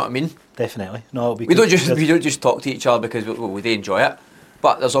 Do you know what I mean? Definitely. No, we don't just talk to each other because we enjoy it.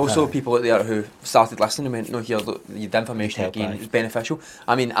 But there's also people out there who started listening and went, no, here, look, the information again is beneficial.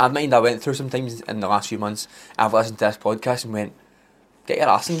 I mean, I went through some times in the last few months. I've listened to this podcast and went, get your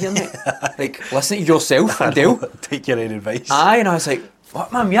ass in here, mate. Like, listen to yourself and deal. Take your own advice. Aye, and I was like,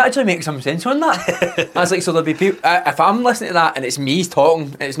 what, man, you actually make some sense on that. I was like, so there'll be people, if I'm listening to that and it's me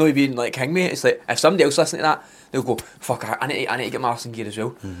talking and it's not even like King me, it's like, if somebody else listening to that, they'll go, fuck, I need to get my arse in gear as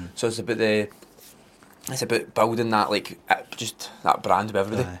well. So it's about building that, like, just that brand with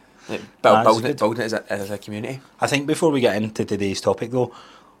everybody. Like, building it as a community. I think before we get into today's topic though,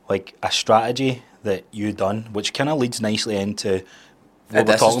 like a strategy that you done, which kind of leads nicely into what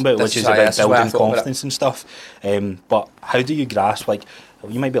we're talking about, which is about building confidence and stuff. But how do you grasp, like,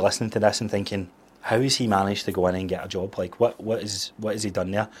 you might be listening to this and thinking, how has he managed to go in and get a job? Like, what has he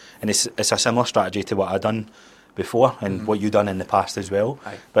done there? And it's a similar strategy to what I've done before and what you've done in the past as well.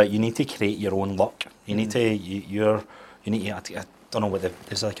 Aye. But you need to create your own luck. You need to, you need to, I don't know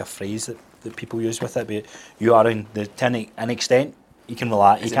there's like a phrase that people use with it, but you are to an extent, you can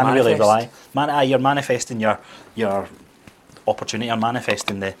rely, you can't really rely. You're manifesting your opportunity, or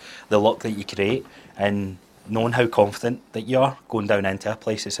manifesting the luck that you create, and knowing how confident that you are going down into a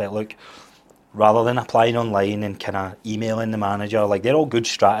place. It's like, look, rather than applying online and kind of emailing the manager, like, they're all good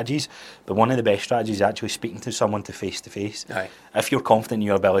strategies, but one of the best strategies is actually speaking to someone to face. If you're confident in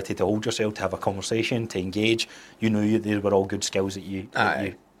your ability to hold yourself, to have a conversation, to engage, they were all good skills that you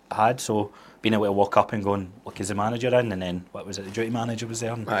had. So being able to walk up and going, look, is the manager in? And then, what was it, the duty manager was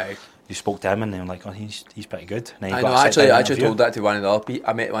there? And you spoke to him and they were like, oh, he's pretty good. And I know, I actually told that to one of the other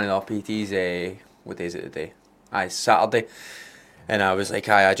I met one of the other PTs, what day is it today? Saturday. And I was like,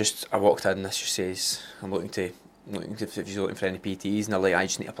 I walked in and this just says, I'm looking to if you're looking for any PTs, and they're like, I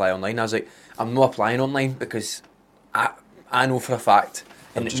just need to apply online. I was like, I'm not applying online because I know for a fact,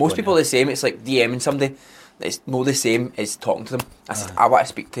 and most people are the same, it's like DMing somebody, it's not the same as talking to them. I said, I want to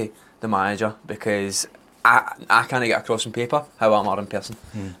speak to the manager because I can't get across on paper how I'm in person.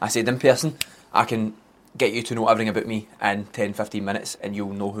 I said, in person, I can get you to know everything about me in 10-15 minutes and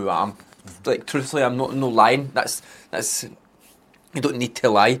you'll know who I am. Like, truthfully, I'm not lying. That's you don't need to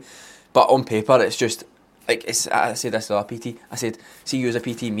lie. But on paper, it's just, like, I said this to our PT. I said, see you as a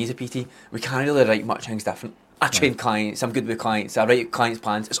PT, me as a PT, we can't really write much things different. I train clients, I'm good with clients, I write clients'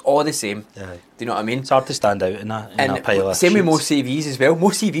 plans, it's all the same. Do you know what I mean? It's hard to stand out in that pile of same sheets. with most CVs as well.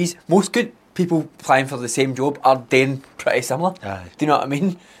 Most good people applying for the same job are then pretty similar. Do you know what I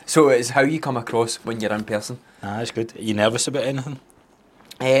mean? So it's how you come across when you're in person. That's good. Are you nervous about anything?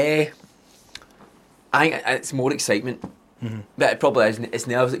 I think it's more excitement. But it probably is. It's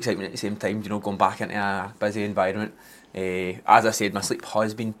nervous, excitement at the same time, going back into a busy environment. As I said, my sleep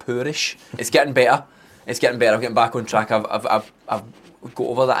has been poorish. It's getting better. I'm getting back on track. I've got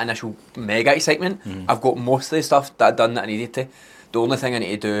over that initial mega excitement. I've got most of the stuff that I've done that I needed to. The only thing I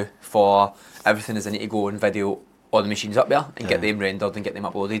need to do for everything is I need to go and video all the machines up there and get them rendered and get them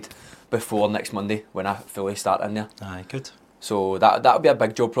uploaded before next Monday when I fully start in there. Good. So that'll be a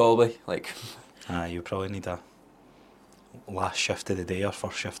big job probably. You probably need a last shift of the day or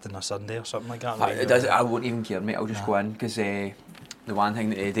first shift on a Sunday or something like that. I won't even care, mate. I'll just go in because the one thing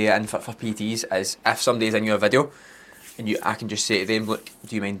that they do in for PTs is if somebody's in your video and I can just say to them, look,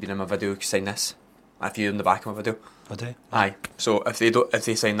 do you mind being in my video? Sign this. If you're in the back of my video. I do. Aye. So if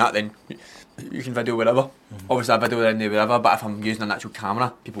they sign that, then you can video wherever. Obviously I video in there wherever, but if I'm using an actual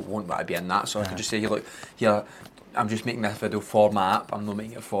camera, people won't want to be in that. So I can just say, look, here, I'm just making this video for my app. I'm not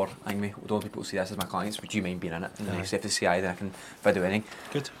making it for me. I don't want people to see this as my clients. Would you mind being in it? And then if they see then I can video anything.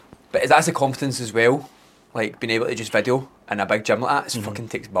 Good. But that's the confidence as well. Like being able to just video in a big gym like that, it fucking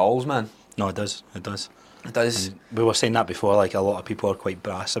takes balls, man. No, it does. And we were saying that before, like, a lot of people are quite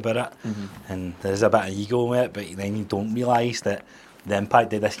brass about it, and there's a bit of ego with it, but then you don't realise that the impact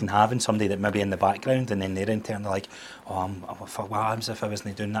that this can have in somebody that maybe in the background, and then they're in turn, they're like, fuck, what happens if I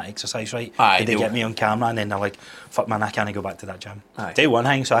wasn't doing that exercise right? Did they get me on camera? And then they're like, fuck man, I can't go back to that gym. Tell you one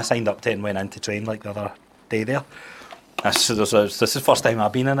thing, so I signed up to it and went in to train like the other day there. This is the first time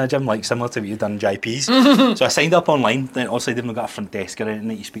I've been in a gym, like similar to what you've done in JP's. So I signed up online. Then obviously they've not got a front desk or anything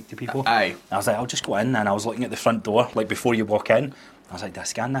that you speak to people. Aye. I was like, I'll just go in, and I was looking at the front door, like before you walk in. I was like, do I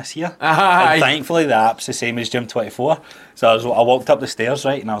scan this here? Aye. And thankfully the app's the same as Gym 24. So I walked up the stairs,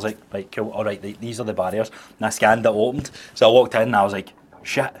 right, and I was like, right, cool, all right, these are the barriers. And I scanned it, opened. So I walked in, and I was like,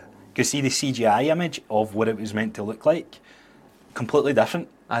 shit. Could see the CGI image of what it was meant to look like. Completely different.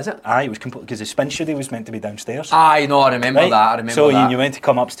 Is it? Aye, it was completely, because the spin studio was meant to be downstairs. Aye, no, I remember that. I remember so that. you meant to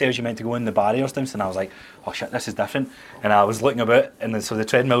come upstairs, you meant to go in the barriers downstairs, and I was like, oh shit, this is different. And I was looking about, and so the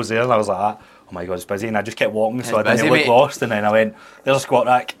treadmill's there, and I was like, oh my god, it's busy. And I just kept walking, so I didn't look lost. And then I went, there's a squat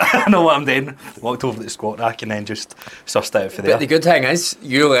rack. I know what I'm doing. Walked over to the squat rack and then just sussed it out for there. But the good thing is,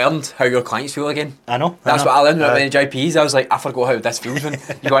 you learned how your clients feel again. I know. That's what I learned when I went to JP's. I was like, I forgot how this feels when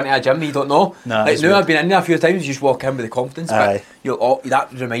you go into a gym and you don't know. No, like now I've been in there a few times, you just walk in with the confidence. Aye. But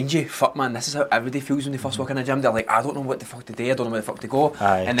that reminds you, fuck man, this is how everybody feels when they first walk in a gym. They're like, I don't know what the fuck to do, I don't know where the fuck to go.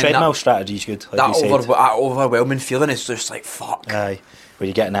 Aye. And then treadmill strategy's good. Like that overwhelming feeling is just like, fuck. Aye. When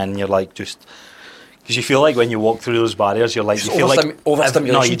you're getting in, you're like just... Because you feel like when you walk through those barriers, you're like... Just you feel like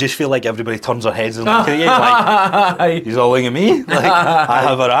overstimulation. No, you just feel like everybody turns their heads and look at you. Like, he's all looking at me. Like, I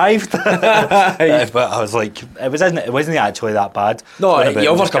have arrived. But I was like... It wasn't actually that bad. No, you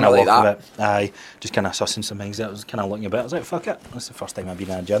overcome it like that. Aye. Just kind of sussing some things out. I was kind of looking about. I was like, fuck it. That's the first time I've been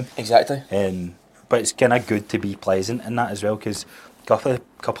in a gym. Exactly. But it's kind of good to be pleasant in that as well, because a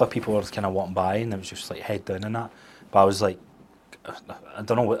couple of people were kind of walking by and it was just like head down and that. But I was like... I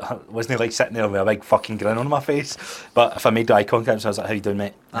don't know, wasn't like sitting there with a big fucking grin on my face, but if I made eye contact, so I was like, how you doing,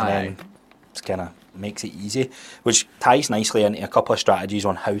 mate? And then it kind of makes it easy, which ties nicely into a couple of strategies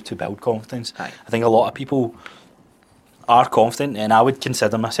on how to build confidence. I think a lot of people are confident, and I would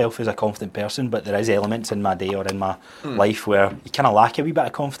consider myself as a confident person, but there is elements in my day or in my life where you kind of lack a wee bit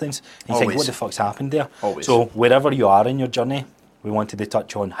of confidence and you think, what the fuck's happened there? So wherever you are in your journey, we wanted to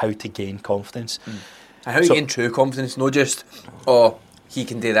touch on how to gain confidence. And how to gain true confidence, not just, oh, he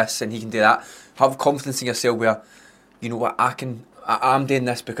can do this and he can do that. Have confidence in yourself where, you know what, I'm doing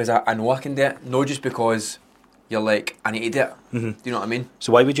this because I know I can do it, not just because you're like, I need to do it. Do you know what I mean?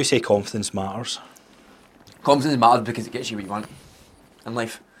 So why would you say confidence matters? Confidence matters because it gets you what you want in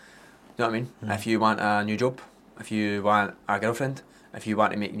life. You know what I mean? If you want a new job, if you want a girlfriend, if you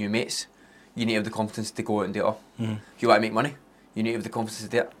want to make new mates, you need to have the confidence to go out and do it all. If you want to make money, you need to have the confidence to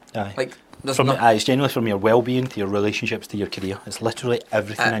do it. Aye. Like, it's genuinely from your well-being to your relationships to your career. It's literally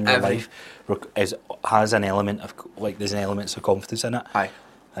everything in your life has an element of there's an elements of confidence in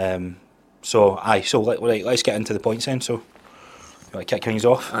it. So let's get into the points then. So, you want to kick things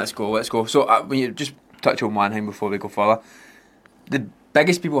off? Let's go. So when you just touch on one thing before we go further, the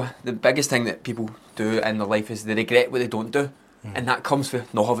biggest thing that people do in their life is they regret what they don't do. And that comes from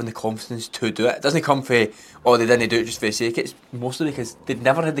not having the confidence to do it. It doesn't come from, they didn't do it just for the sake. It's mostly because they've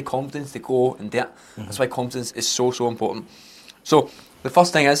never had the confidence to go and do it. That's why confidence is so important. So the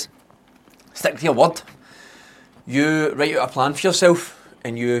first thing is, stick to your word. You write out a plan for yourself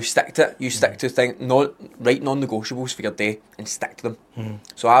and you stick to it. You stick to things, write non-negotiables for your day and stick to them.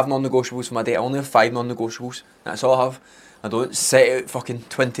 So I have non-negotiables for my day. I only have 5 non-negotiables. That's all I have. I don't set out fucking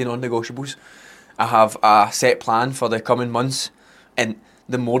 20 non-negotiables. I have a set plan for the coming months, and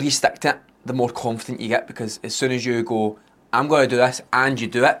the more you stick to it, the more confident you get, because as soon as you go, I'm going to do this, and you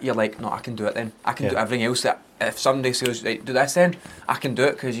do it, you're like, no, I can do it then. I can do everything else. That if somebody says, right, do this then, I can do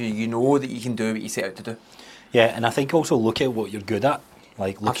it, because you know that you can do what you set out to do. Yeah, and I think also look at what you're good at.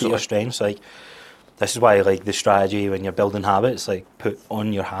 Like, look at your strengths. Like, this is why, like, the strategy when you're building habits, like, put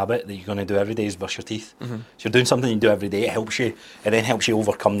on your habit that you're going to do every day is brush your teeth. So you're doing something you do every day, it helps you, and then helps you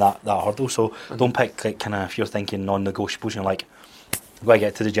overcome that hurdle. So don't pick, like, kind of, if you're thinking non-negotiables, you're like, I've got to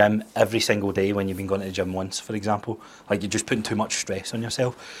get to the gym every single day when you've been going to the gym once, for example. Like, you're just putting too much stress on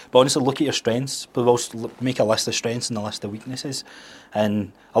yourself. But honestly, look at your strengths, but also make a list of strengths and a list of weaknesses.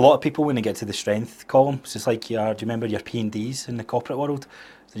 And a lot of people, when they get to the strength column, it's just like, do you remember your P&Ds in the corporate world?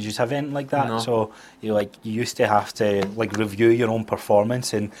 Did you just have anything like that? No. So you used to have to like review your own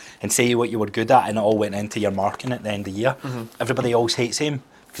performance and say what you were good at, and it all went into your marking at the end of the year. Everybody always hates him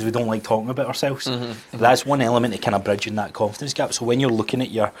because we don't like talking about ourselves. That's one element of kind of bridging that confidence gap. So when you're looking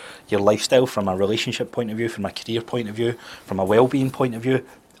at your lifestyle from a relationship point of view, from a career point of view, from a well-being point of view,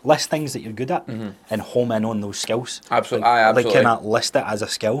 list things that you're good at and home in on those skills. Absolutely. Absolutely. Like kind of list it as a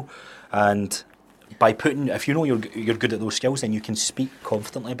skill, and by putting, if you know you're good at those skills, then you can speak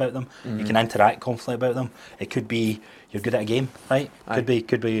confidently about them. You can interact confidently about them. It could be you're good at a game, right? Could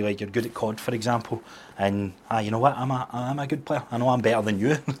be like you're good at COD, for example, and you know what, I'm a good player. I know I'm better than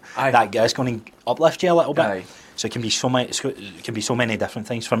you. That guy's going to uplift you a little bit. So it can be so many different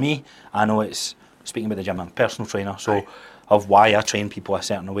things. For me, I know it's speaking about the gym, I'm a personal trainer, so of why I train people a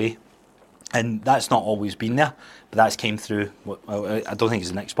certain way. And that's not always been there, but that's came through, I don't think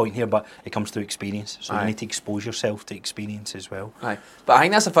it's the next point here, but it comes through experience. So you need to expose yourself to experience as well. Aye. But I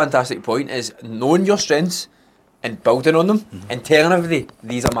think that's a fantastic point, is knowing your strengths and building on them and telling everybody,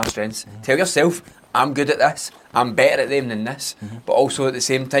 these are my strengths. Tell yourself, I'm good at this, I'm better at them than this, but also at the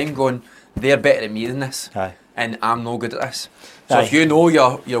same time going, they're better at me than this, and I'm no good at this. So if you know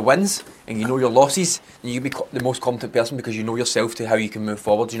your wins and you know your losses, then you be the most competent person because you know yourself to how you can move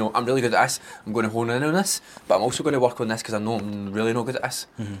forward. You know, I'm really good at this, I'm going to hone in on this, but I'm also going to work on this because I know I'm really not good at this.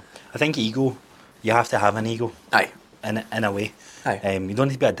 I think ego, you have to have an ego. Aye. In a way. Aye. You don't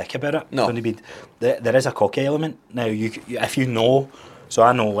need to be a dick about it. No. You don't need to be, there is a cocky element. Now, if you know, so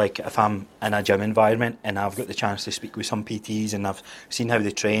I know, like, if I'm in a gym environment and I've got the chance to speak with some PTs and I've seen how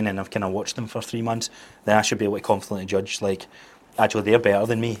they train and I've kind of watched them for 3 months, then I should be able to confidently judge, like, actually they're better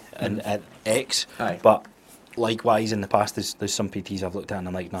than me at X. Aye. But likewise, in the past, there's some PTs I've looked at and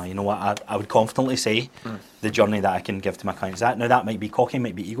I'm like, nah, you know what, I would confidently say the journey that I can give to my clients. That might be cocky,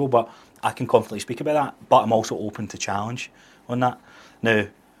 might be ego, but I can confidently speak about that. But I'm also open to challenge on that. Now,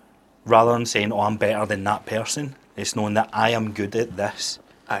 rather than saying, oh, I'm better than that person, it's knowing that I am good at this.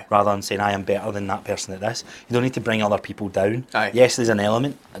 Aye. Rather than saying I am better than that person at this. You don't need to bring other people down. Aye. Yes, there's an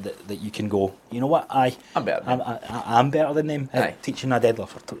element that you can go, you know what, I'm better than them. I'm better than them at teaching a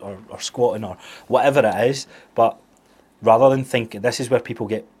deadlift or squatting or whatever it is. But rather than think, this is where people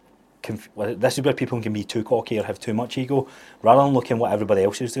get this is where people can be too cocky or have too much ego. Rather than looking at what everybody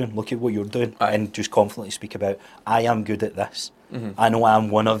else is doing, look at what you're doing and just confidently speak about, I am good at this. I know I'm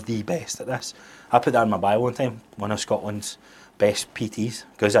one of the best at this. I put that in my bio one time, one of Scotland's best PTs,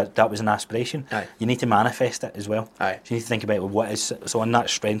 because that was an aspiration. You need to manifest it as well. So you need to think about what is, so on that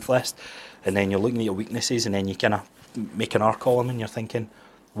strength list, and then you're looking at your weaknesses, and then you kind of make an R column and you're thinking,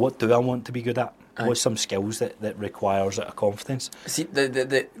 what do I want to be good at? What's some skills that requires a confidence? See,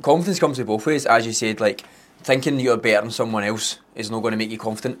 the confidence comes in both ways, as you said. Like, thinking that you're better than someone else is not going to make you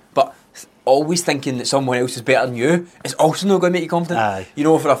confident, but always thinking that someone else is better than you is also not going to make you confident. You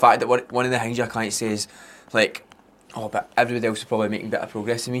know for a fact that one of the things your client says, like, oh, but everybody else is probably making better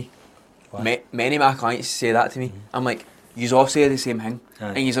progress than me. Many of my clients say that to me. I'm like, yous all say the same thing,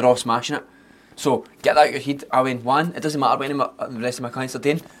 and yous are all smashing it. So get that out of your head. I went, one, it doesn't matter what the rest of my clients are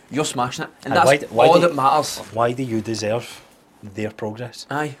doing, you're smashing it, and that's all that matters. Why do you deserve their progress?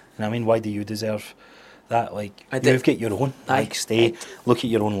 Aye. And I mean, why do you deserve that? Like, you've got your own. Like, look at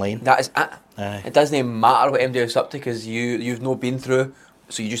your own lane. That is it. It doesn't matter what MD is up to, because you've not been through,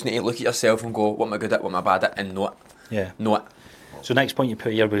 so you just need to look at yourself and go, what am I good at, what am I bad at, and know it. Know it. So next point you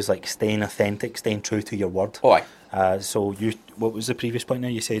put here was like staying authentic, staying true to your word. Oh, aye. So what was the previous point now?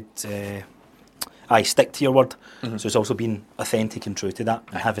 You said, stick to your word. So it's also being authentic and true to that,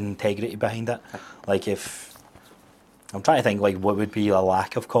 and having integrity behind it. Like, if I'm trying to think, like, what would be a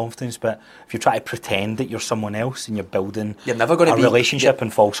lack of confidence, but if you try to pretend that you're someone else and you're building a relationship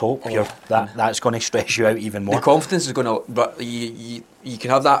and false hope, that's going to stress you out even more. The confidence is going to, you can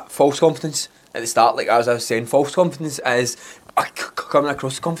have that false confidence at the start, like as I was saying, false confidence is coming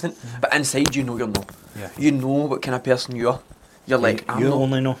across confident, but inside you know you're not. You know what kind of person you are. You're like, you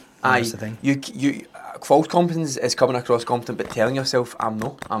only know. That's the thing. You false confidence is coming across confident, but telling yourself, I'm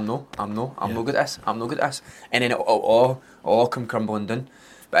no good at this, I'm no good at this, and then it'll all come crumbling down.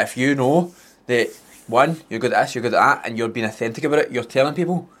 But if you know that, one, you're good at this, you're good at that, and you're being authentic about it, you're telling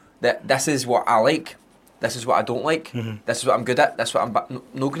people that this is what I like, this is what I don't like, this is what I'm good at, this is what I'm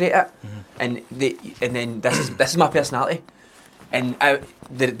no great at, and then this is my personality, and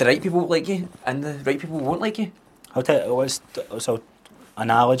the right people like you, and the right people won't like you. I'll tell you, so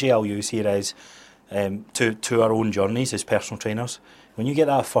analogy I'll use here is to our own journeys as personal trainers. When you get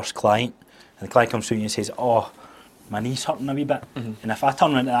that first client, and the client comes to you and says, oh, my knee's hurting a wee bit, and if I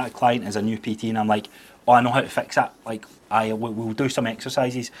turn around to that client as a new PT and I'm like, oh, I know how to fix that, like, we'll do some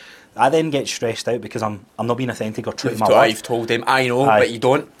exercises, I then get stressed out because I'm not being authentic or true to my word. I've told them, I know, but you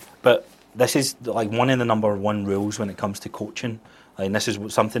don't. But this is like one of the number one rules when it comes to coaching. And this is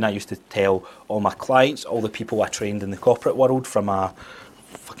something I used to tell all my clients, all the people I trained in the corporate world from a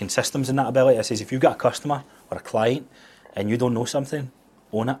fucking systems and that ability. I says, if you've got a customer or a client and you don't know something,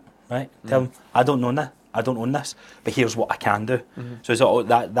 own it, right? Tell them, I don't know that. I don't own this, but here's what I can do. So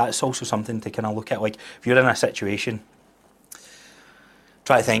that's also something to kind of look at. Like, if you're in a situation,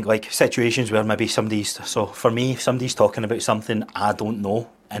 try to think, like, situations where maybe so for me, if somebody's talking about something I don't know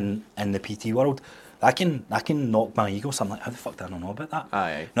in the PT world, that can knock my ego. So I'm like, how the fuck do I not know about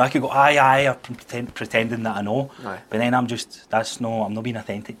that? No, I could go, I'm pretending that I know. But then I'm not being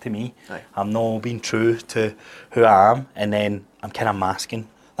authentic to me. I'm not being true to who I am. And then I'm kind of masking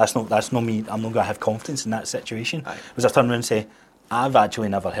That's not me. I'm not going to have confidence in that situation. Aye. Was I turn around and say, I've actually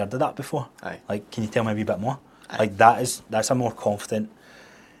never heard of that before. Aye. Like, can you tell me a wee bit more? Aye. Like that's a more confident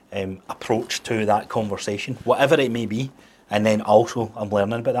approach to that conversation, whatever it may be. And then also, I'm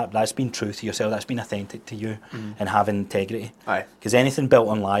learning about that. That's being true to yourself. That's being authentic to you, and having integrity. Aye. Because anything built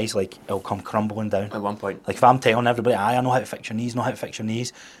on lies, like, it'll come crumbling down. At one point. Like, if I'm telling everybody, I know how to fix your knees,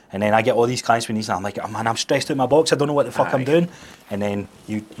 and then I get all these clients with knees, and I'm like, oh man, I'm stressed out of my box. I don't know what the fuck I'm doing. And then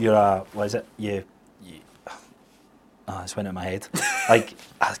you're a, what is it? It's went out of my head. Like,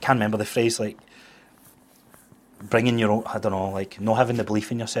 I can't remember the phrase. Like, bringing your own, I don't know, like, not having the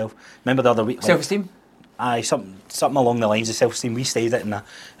belief in yourself. Remember the other week? Like, Self-esteem? Aye, something along the lines of self-esteem. We stated it in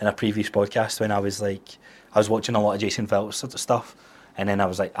a previous podcast when I was watching a lot of Jason Phelps sort of stuff, and then I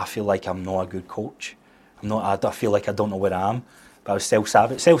was like, I feel like I'm not a good coach. I feel like I don't know where I am. But I was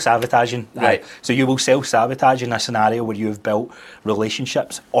self-sabotaging. Right. So you will self-sabotage in a scenario where you have built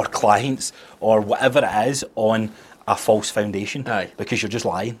relationships or clients or whatever it is on a false foundation. Aye. Because you're just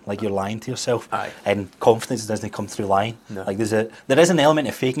lying. Like, you're lying to yourself. Aye. And confidence doesn't come through lying. No. Like, there is an element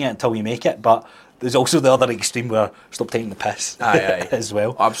of faking it until you make it, but there's also the other extreme where stop taking the piss. Aye. as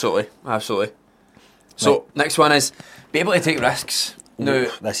well. Absolutely. So, next one is be able to take risks. Now,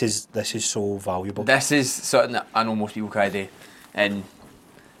 This is so valuable. this is something that I know most people can't do. And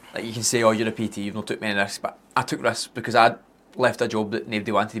like, you can say, oh, you're a PT, you've not took many risks, but I took risks because I left a job that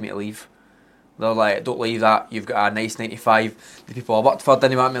nobody wanted me to leave. They're like, don't leave that, you've got a nice 9 to 5. The people I worked for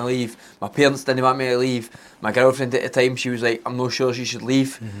didn't want me to leave. My parents didn't want me to leave. My girlfriend at the time, she was like, I'm not sure she should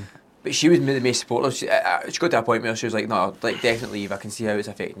leave. But she was the most supportive. She got to a point where she was like, no, like, definitely leave. I can see how it's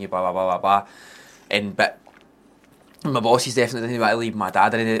affecting you, blah, blah, blah, blah, blah. But my bosses definitely didn't want to leave. My dad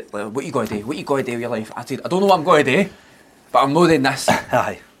didn't. Like, what you got to do? What you got to do with your life? I said, I don't know what I'm going to do, but I'm not doing this.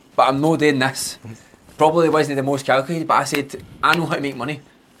 Aye. Probably wasn't the most calculated, but I said, I know how to make money.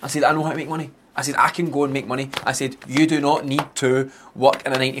 I said, I can go and make money. I said, you do not need to work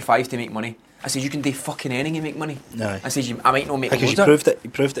in a 9 to 5 to make money. I said, you can do fucking anything and make money. Aye. I said, I might not make because loads you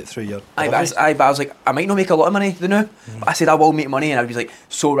proved it through your but I was like, I might not make a lot of money, but I said I will make money, and I was like,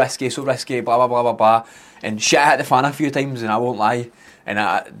 so risky, blah blah blah blah blah, and shit hit the fan a few times, and I won't lie, and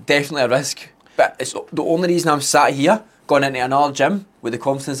definitely a risk. But it's the only reason I'm sat here going into another gym with the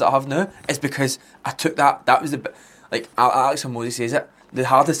confidence that I have now is because I took that. That was the, like Alex Hormozy says it, the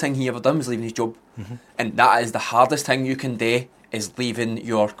hardest thing he ever done was leaving his job, and that is the hardest thing you can do, is leaving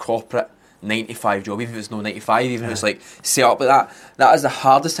your corporate 9 to 5 job, even if it's no 9 to 5, even if it's like set up like that. That is the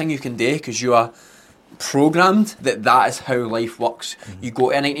hardest thing you can do, because you are programmed that is how life works. You go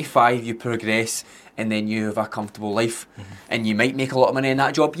to a 9 to 5, you progress, and then you have a comfortable life. And you might make a lot of money in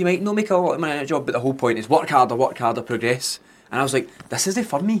that job, you might not make a lot of money in that job, but the whole point is work harder, progress. And I was like, this isn't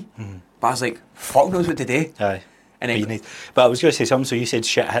for me. But I was like, fuck knows what to do. Aye. And then, but I was going to say something, so you said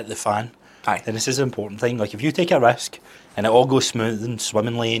shit hit the fan. Aye. Then this is an important thing. Like, if you take a risk and it all goes smooth and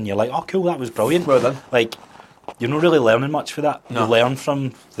swimmingly, and you're like, oh cool, that was brilliant. Well done. Like, you're not really learning much for that. No.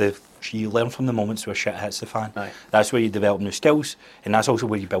 You learn from the moments where shit hits the fan. Aye. That's where you develop new skills, and that's also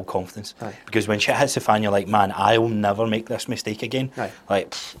where you build confidence. Aye. Because when shit hits the fan, you're like, man, I will never make this mistake again. Aye.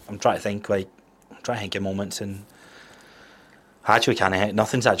 Like, I'm trying to think of moments, and I actually can't.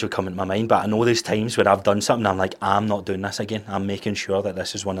 Nothing's actually coming to my mind, but I know there's times where I've done something and I'm like, I'm not doing this again. I'm making sure that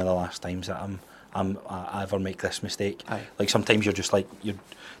this is one of the last times that I ever make this mistake. Aye. Like, sometimes you're just like,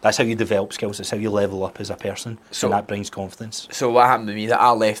 that's how you develop skills. That's how you level up as a person. So and that brings confidence. So what happened to me, that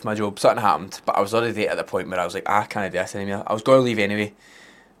I left my job, something happened, but I was already at the point where I was like, I can't do this anymore. I was going to leave anyway,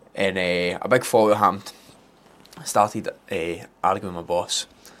 and a big fallout happened. I started arguing with my boss.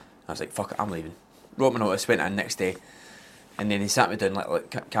 I was like, fuck it, I'm leaving. Wrote my notice, went in next day, and then he sat me down,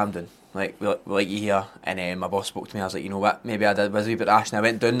 like calm down, like, we like you here. And my boss spoke to me. I was like, you know what, maybe I did was a wee bit rash, and I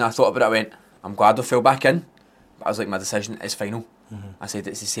went down and I thought about it. I went, I'm glad I fell back in, but I was like, my decision is final. I said,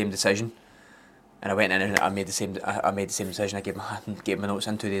 it's the same decision, and I went in and I made the same decision. I gave my notes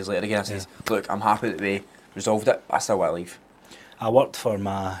in 2 days later again. I said, look, I'm happy that we resolved it, but I still want to leave. I worked for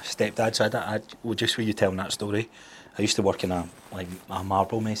my stepdad, so just for you telling that story, I used to work in a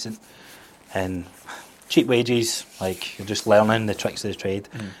marble mason, and cheap wages, like, you're just learning the tricks of the trade.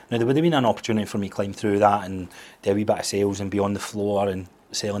 Now, there would have been an opportunity for me to climb through that and do a wee bit of sales and be on the floor and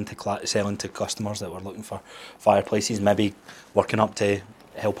selling to customers that were looking for fireplaces, maybe working up to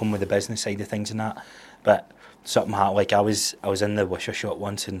help them with the business side of things and that. But something happened. Like, I was in the wisher shop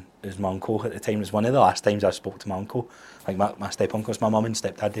once, and it was my uncle at the time. It was one of the last times I spoke to my uncle. Like, my step uncles, my mum and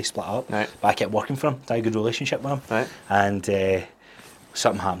stepdad, they split up. Right. But I kept working for him. I had a good relationship with him. Right. And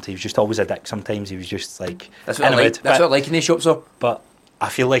something happened. He was just always a dick sometimes. He was just like... That's what I like in these shops though. But I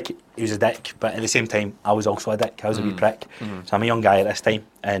feel like he was a dick, but at the same time, I was also a dick. I was a wee prick. So I'm a young guy at this time,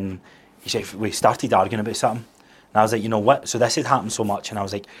 and he said, we started arguing about something. And I was like, you know what? So this had happened so much, and I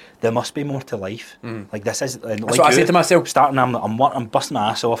was like, there must be more to life. Like this is. That's what I said to myself. Starting, I'm busting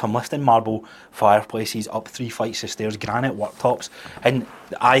my ass off. I'm lifting marble fireplaces up 3 flights of stairs, granite worktops, and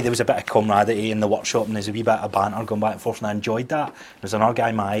there was a bit of camaraderie in the workshop, and there's a wee bit of banter going back and forth, and I enjoyed that. There's another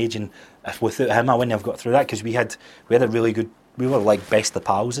guy my age, and if without him, I wouldn't have got through that because we had a really good. We were like best of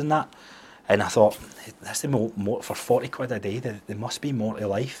pals in that. And I thought, that's the more for 40 quid a day, there must be more to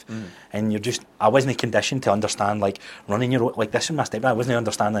life. And I wasn't conditioned to understand like running your own, like this was my step, I wasn't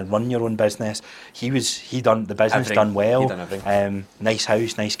understanding running your own business. He done the business done well, nice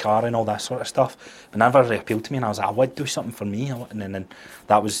house, nice car and all that sort of stuff. But never really appealed to me, and I was like, I would do something for me. And then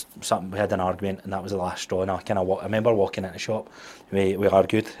that was something, we had an argument, and that was the last straw. And I remember walking in the shop, we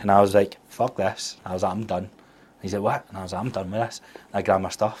argued, and I was like, fuck this. I was like, I'm done. And he's like, what? And I was like, I'm done with this. And I grabbed my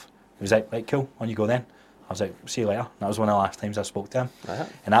stuff. He was like, right, cool, on you go then. I was like, see you later. And that was one of the last times I spoke to him.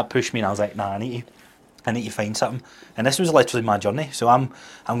 And that pushed me, and I was like, nah, I need to find something. And this was literally my journey. So I'm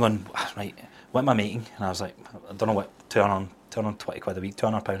going, right, what am I making? And I was like, I don't know what, 220 quid a week,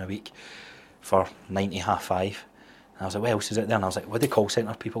 £200 a week for 90, half five. And I was like, what else is it there? And I was like, what do call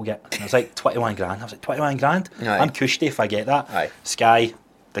centre people get? And I was like, 21 grand. I was like, 21 grand? Aye. I'm cushy if I get that. Aye. Sky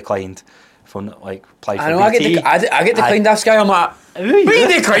declined. Applied for I know, BT. I get declined that Sky. I'm like, we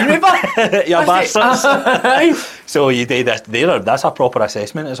declined me, but you're bastards. So you did this. That's a proper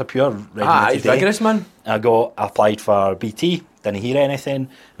assessment. It's a pure it's rigorous, man. I applied for BT. Didn't hear anything.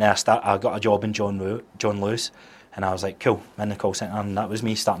 Then I got a job in John Lewis, and I was like, cool, I'm in the call centre, and that was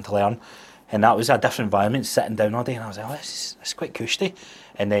me starting to learn. And that was a different environment, sitting down all day, and I was like, oh, this is quite cushy.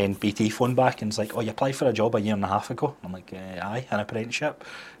 And then BT phoned back and was like, oh, you applied for a job 1.5 years ago? I'm like, aye, an apprenticeship.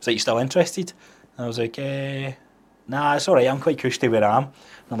 It's like, you still interested? And I was like, nah, it's alright, I'm quite cushy where I am.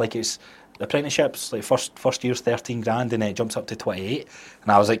 And like, it's the apprenticeship's like first year's 13 grand, and then it jumps up to 28.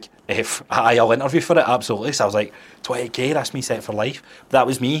 And I was like, I'll interview for it, absolutely. So I was like, 28k, that's me set for life. But that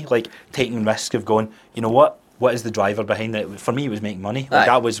was me, like, taking risks of going, you know what is the driver behind it? For me, it was making money. Like,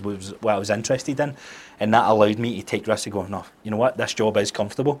 that was what I was interested in. And that allowed me to take risks of going, no, you know what, this job is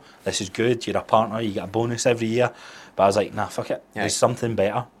comfortable, this is good, you're a partner, you get a bonus every year. But I was like, nah, fuck it, there's something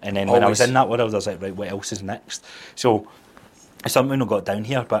better. And then when I was in that world, I was like, right, what else is next? So it's something I got down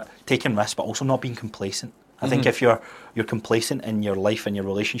here, but taking risks, but also not being complacent. I think if you're complacent in your life and your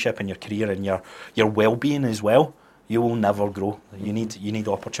relationship and your career and your well-being as well, you will never grow. You need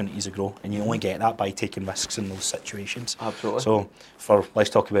opportunities to grow, and you only get that by taking risks in those situations. Absolutely. So let's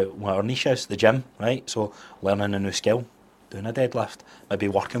talk about what our niche is, the gym, right? So learning a new skill, doing a deadlift, maybe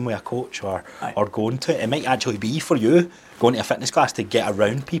working with a coach or going to it. It might actually be for you going to a fitness class to get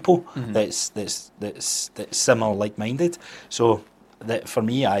around people that's similar, like-minded. So that for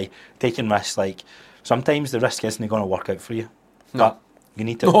me, taking risks, like sometimes the risk isn't going to work out for you. No. But you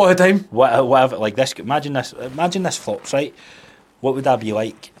need to all the time. Whatever, like this. Imagine this flops, right? What would that be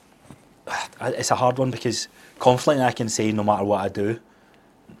like? It's a hard one because confidently I can say no matter what I do,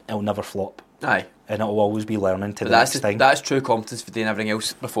 it'll never flop. Aye. And it'll always be learning to the that's next thing. That's true competence for doing everything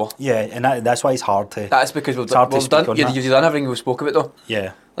else before. Yeah, and that's why it's hard to. That's because we've done. You've done everything we spoke about though.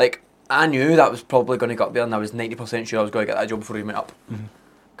 Yeah. Like I knew that was probably going to get up there, and I was 90% sure I was going to get that job before he went up.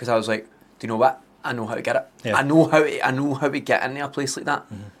 Because I was like, do you know what? I know how to get it. Yeah. I know how to get into a place like that,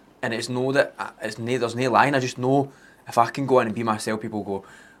 and there's no line. I just know if I can go in and be myself, people go,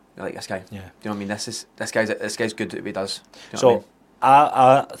 "You're like this guy." Yeah. Do you know what I mean? This guy's good at what he does. Do you know what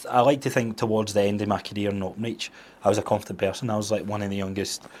I mean? I like to think towards the end of my career in Openreach, I was a confident person. I was like one of the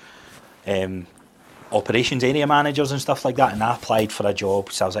youngest operations area managers and stuff like that, and I applied for a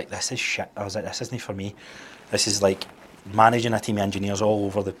job. So I was like, this is shit. I was like, this isn't for me. This is like managing a team of engineers all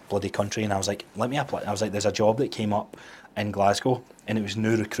over the bloody country, and I was like, let me apply. I was like, there's a job that came up in Glasgow, and it was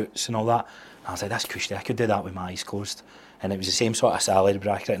new recruits and all that. And I was like, that's cushy, I could do that with my eyes closed. And it was the same sort of salary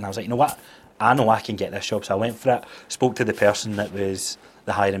bracket, and I was like, you know what, I know I can get this job. So I went for it, spoke to the person that was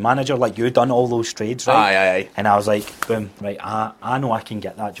the hiring manager, like you done all those trades, right? Aye. And I was like, boom, right, I know I can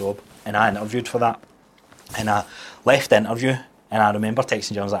get that job. And I interviewed for that, and I left the interview, and I remember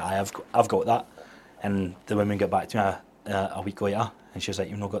texting you, I was like, I've got that. And the woman got back to me a week later, and she was like,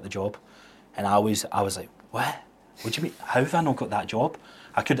 you've not got the job. And I was like, what do you mean, how have I not got that job?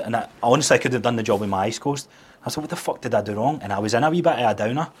 Honestly I could have done the job with my eyes closed. I was like, what the fuck did I do wrong? And I was in a wee bit of a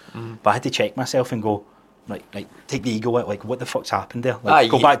downer, but I had to check myself and go, like take the ego out, like what the fuck's happened there? Like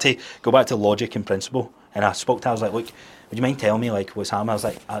go back to logic and principle. And I spoke to her, I was like, look, would you mind telling me like what's happened? I was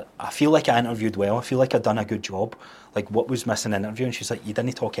like, I feel like I interviewed well, I feel like I've done a good job. Like what was missing in the interview? And she's like, you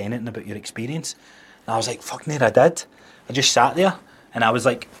didn't talk anything about your experience. And I was like, fuck me, I did. I just sat there, And I was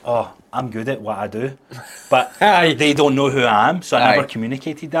like, oh, I'm good at what I do. But Aye. they don't know who I am, so I Aye. never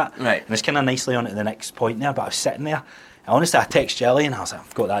communicated that. Right. And it's kind of nicely on to the next point there, but I was sitting there. And honestly, I text Jelly and I was like,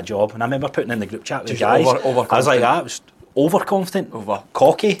 I've got that job. And I remember putting in the group chat with the Just guys. overconfident. I was like, that was overconfident,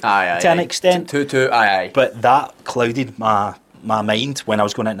 cocky Aye, to an extent. Too, aye. But that clouded my mind when I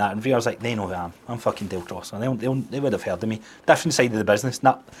was going into that interview. I was like, they know who I am. I'm fucking Dale Cross. And they would have heard of me. Different side of the business.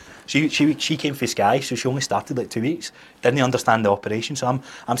 She came from Sky, so she only started like 2 weeks. Didn't understand the operation. So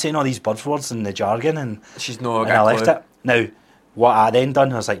I'm saying all these buzzwords and the jargon, and she's no. And I left it. Now, what I then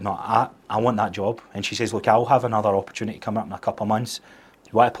done, I was like, no, I want that job. And she says, look, I'll have another opportunity coming up in a couple of months.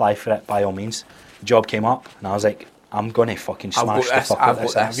 You want to apply for it, by all means. The job came up, and I was like, I'm going to fucking smash the fuck out of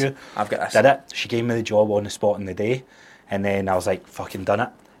this interview. I've got this. Did it. She gave me the job on the spot in the day. And then I was like, fucking done it.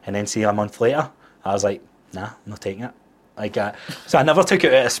 And then see a month later, I was like, nah, I'm not taking it. Like, so I never took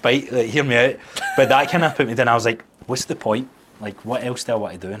it out of spite, like, hear me out. But that kind of put me down. I was like, what's the point? Like, what else do I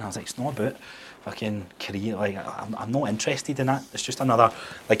want to do? And I was like, it's not about fucking career. Like, I'm not interested in that. It's just another,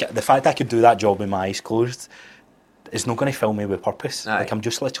 like, the fact I could do that job with my eyes closed is not going to fill me with purpose. Aye. Like, I'm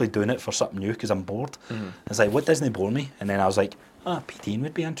just literally doing it for something new because I'm bored. It's like, what doesn't bore me? And then I was like, PTing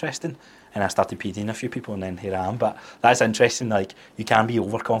would be interesting. And I started PTing a few people, and then here I am. But that's interesting. Like, you can be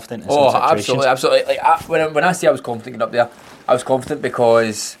overconfident in some situations. Absolutely. Like, when I say I was confident getting up there, I was confident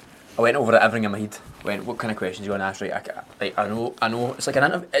because I went over everything in my head. Went, what kind of questions you want to ask? Right, I know. It's like an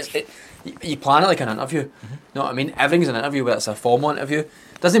interview. You plan it like an interview. You know what I mean? Everything's an interview, whether it's a formal interview.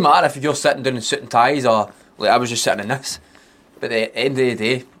 Doesn't matter if you're sitting down in suit and ties, or like I was just sitting in this. But at the end of the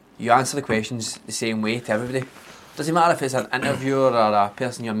day, you answer the questions the same way to everybody. Doesn't matter if it's an interviewer or a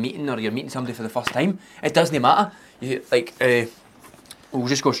person you're meeting, or you're meeting somebody for the first time. It doesn't matter. We'll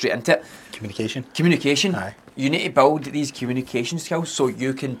just go straight into it. Communication. Aye. You need to build these communication skills so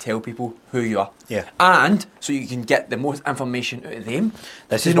you can tell people who you are. Yeah. And so you can get the most information out of them.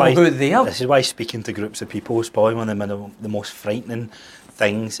 This to is know why, who they are. This is why speaking to groups of people is probably one of the most frightening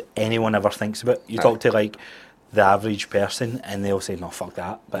things anyone ever thinks about. You talk to like the average person and they'll say, no, fuck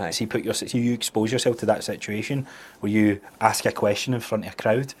that. But see, you expose yourself to that situation where you ask a question in front of a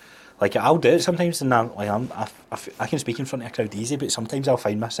crowd. Like, I'll do it sometimes, and I can speak in front of a crowd easy, but sometimes I'll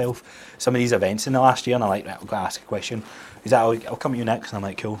find myself some of these events in the last year, and I'm like, right, I've got to ask a question. I'll come to you next, and I'm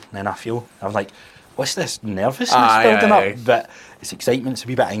like, cool. And then I'm like, what's this nervousness building up? But it's excitement, it's a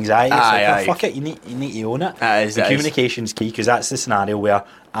wee bit of anxiety. It's fuck it, you need to own it. The communication's key, because that's the scenario where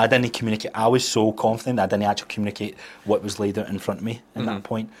I didn't communicate. I was so confident I didn't actually communicate what was laid out in front of me at that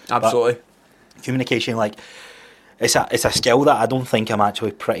point. Absolutely. But communication, like, it's a skill that I don't think I'm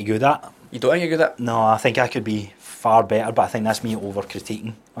actually pretty good at. You don't think you're good at? No, I think I could be far better, but I think that's me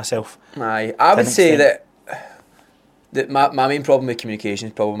over-critiquing myself. Aye, I would say that my main problem with communication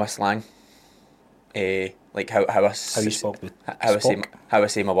is probably my slang. Like how I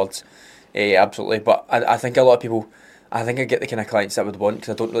say my words. Absolutely, but I think a lot of people, I think I get the kind of clients that I would want,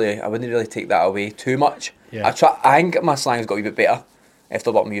 because I wouldn't really take that away too much. Yeah. I think my slang's got a wee bit better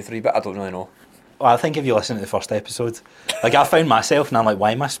after working with you 3, but I don't really know. Well, I think if you listen to the first episode, like, I found myself and I'm like,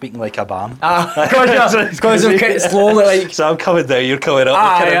 why am I speaking like a bam? Because I'm kind of slowly, like. So I'm coming down, you're coming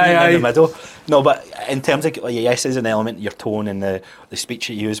up, in the middle. No, but in terms of, like, yes, there's an element, your tone and the speech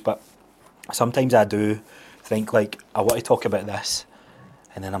you use, but sometimes I do think, like, I want to talk about this,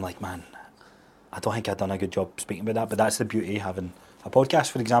 and then I'm like, man, I don't think I've done a good job speaking about that. But that's the beauty of having a podcast,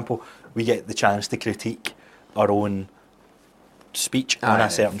 for example. We get the chance to critique our own speech on a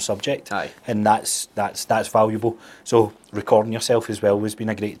certain subject, and that's valuable. So recording yourself as well has been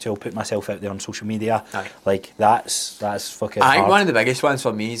a great tool. Put myself out there on social media, like that's fucking hard. I think one of the biggest ones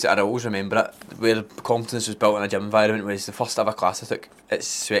for me is, I always remember it, where confidence was built in a gym environment, was the first ever class I took. It's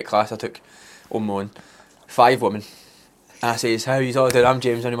sweat class I took on my own. 5 women, and I says, how you all doing? I'm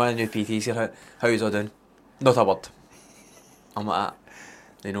James, I'm one of the new PTs here. How you all doing? Not a word. I'm like that.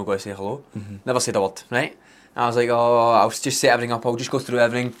 They know, go to say hello. Never said a word, right? I was like, oh, I'll just set everything up, I'll just go through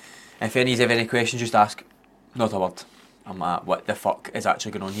everything. If any have any questions, just ask. Not a word. I'm like, what the fuck is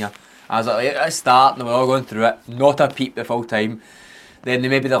actually going on here? I was like, let's start, and we're all going through it. Not a peep the full time. Then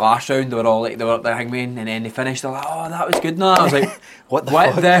maybe the last round, they were all like, they were hangman, and then they finished, they're like, oh, that was good now. I was like, what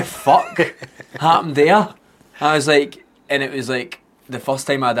the fuck happened there? I was like, and it was like the first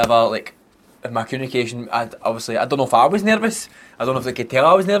time I'd ever, like, in my communication, I don't know if I was nervous. I don't know if they could tell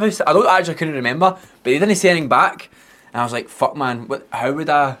I was nervous. I couldn't remember. But they didn't say anything back. And I was like, fuck man, how would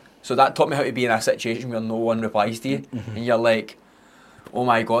I... So that taught me how to be in a situation where no one replies to you. And you're like, oh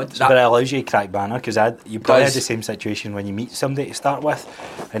my God. But it allows you to crack banner, because you probably had the same situation when you meet somebody to start with,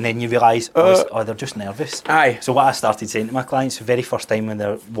 and then you realise, they're just nervous. Aye. So what I started saying to my clients, the very first time when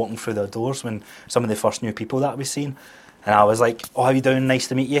they're walking through their doors, when some of the first new people that I was seeing, And I was like, oh, how you doing? Nice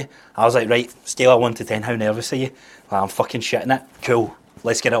to meet you. I was like, right, scale of 1 to 10, how nervous are you? Well, I'm fucking shitting it. Cool,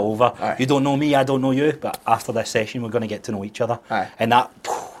 let's get it over. Aye. You don't know me, I don't know you, but after this session, we're going to get to know each other. Aye. And that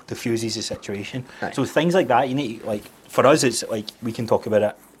diffuses the situation. Aye. So things like that, you need to, like, for us, it's like, we can talk about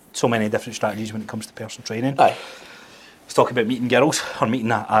it, so many different strategies when it comes to personal training. Aye. Let's talk about meeting girls or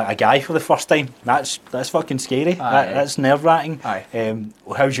meeting a guy for the first time. That's fucking scary. That's nerve-wracking. Aye.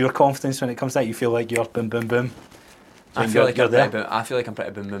 How's your confidence when it comes to that? You feel like you're boom, boom, boom? I feel like I'm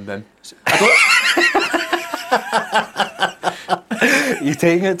pretty boom, boom, boom. You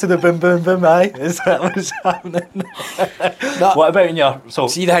taking it to the boom, boom, boom, aye? Is that what's happening? No. What about in your... So,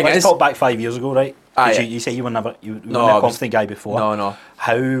 see, the thing let's is, talk back 5 years ago, right? Aye. You say you were never... You weren't a confident guy before. No.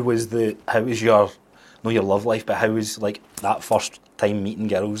 How was your... Not your love life, but how was, like, that first time meeting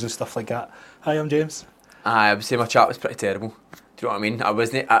girls and stuff like that? Hi, I'm James. I would say my chat was pretty terrible. Do you know what I mean? I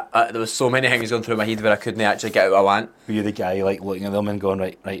wasn't. There was so many things going through my head where I couldn't actually get out what I want. Were you the guy like looking at them and going,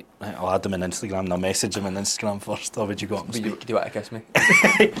 right, I'll add them on Instagram and I'll message them on Instagram first, or would you go up and speak? Do you want to kiss me?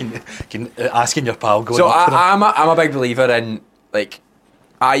 Asking your pal going so up to them. I'm a big believer in, like,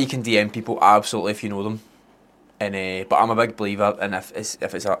 you can DM people absolutely if you know them, and but I'm a big believer in if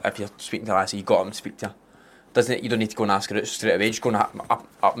you're speaking to a lassie, you got them to speak to her. You don't need to go and ask her out straight away. Just go and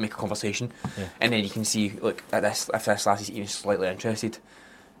up make a conversation, and then you can see, look, at this, if this lassie's even slightly interested.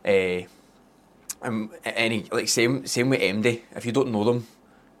 Same with MD. If you don't know them,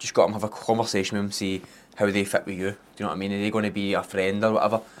 just go up and have a conversation with them, see how they fit with you. Do you know what I mean? Are they going to be a friend or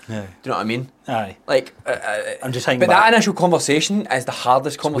whatever? Yeah. Do you know what I mean? Aye. Like, I'm just saying. But that initial conversation is the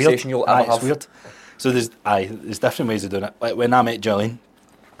hardest conversation you'll ever have. It's weird. So there's different ways of doing it. Like when I met Gillian.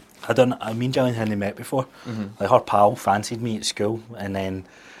 Me and Gillian hadn't met before. Mm-hmm. Like her pal fancied me at school, and then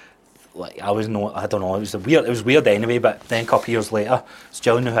like I don't know. It was weird anyway. But then a couple of years later, so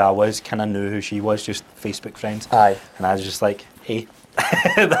Gillian knew who I was, kind of knew who she was, just Facebook friends. Aye. And I was just like, hey,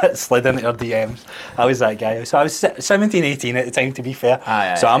 that slid into her DMs. I was that guy. So I was 17, 18 at the time, to be fair.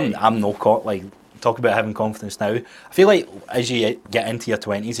 Aye, so I'm no caught like. Talk about having confidence now. I feel like as you get into your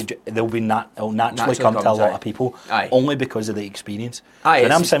 20s, it'll naturally come to a lot of people. Aye. Only because of the experience. Aye,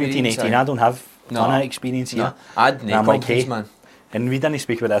 when I'm 17, 18, I don't have a ton of experience here. No. I'd need confidence, man. And we didn't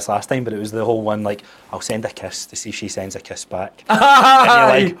speak about this last time, but it was the whole one like, I'll send a kiss to see if she sends a kiss back. And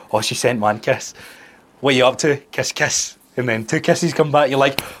you're like, oh, she sent one kiss. What are you up to? Kiss. And then 2 kisses come back, you're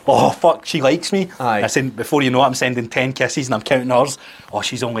like, oh fuck, she likes me. Aye. I said, before you know it, I'm sending 10 kisses and I'm counting hers. Oh,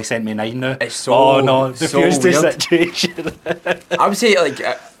 she's only sent me 9 now. It's so, oh no, diffused the weird situation. I would say, like,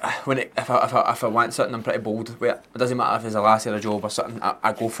 if I want something, I'm pretty bold. Where it doesn't matter if it's a lassie or a job or something,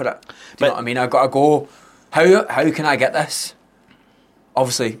 I go for it. Do you know what I mean? I got to go, how can I get this?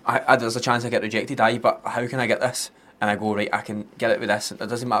 Obviously, there's a chance I get rejected, but how can I get this? And I go, right, I can get it with this. It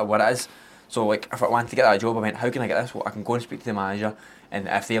doesn't matter what it is. So, like, if I wanted to get that job, I went, how can I get this? Well, I can go and speak to the manager, and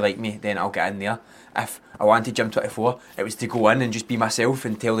if they like me, then I'll get in there. If I wanted Gym 24, it was to go in and just be myself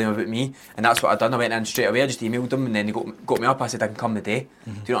and tell them about me, and that's what I done. I went in straight away, I just emailed them, and then they got me up. I said, I can come today.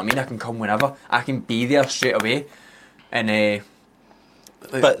 Mm-hmm. Do you know what I mean? I can come whenever. I can be there straight away. And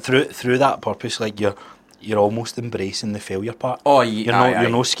but through that purpose, like, you're almost embracing the failure part. Oh, you're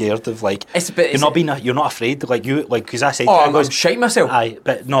not scared of like. You're not afraid because I said. Oh, I'm shitting myself. Aye,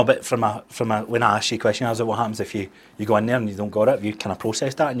 but from a when I asked you a question, I was like, what happens if you go in there and you don't got it? You kind of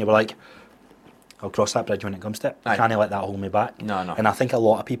process that and you were like, I'll cross that bridge when it comes to it. I can't let that hold me back. No. And I think a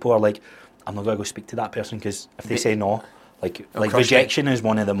lot of people are like, I'm not going to go speak to that person because if they say no, like rejection is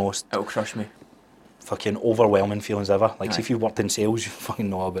one of the most. It'll crush me. Fucking overwhelming feelings ever. Like, see if you worked in sales, you fucking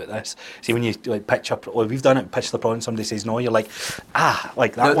know about this. See when you like we've done it, pitch the product, and somebody says no, you're like,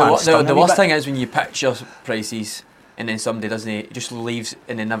 like that. The worst thing is when you pitch your prices and then somebody doesn't, just leaves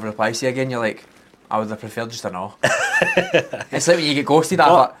and then never replies to you again. You're like, I would have preferred just a no. It's like when you get ghosted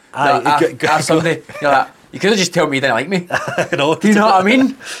after somebody. You're like, you could have just told me you didn't like me. No, do you know what I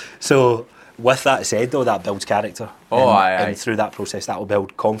mean? So. With that said, though, that builds character. And through that process, that will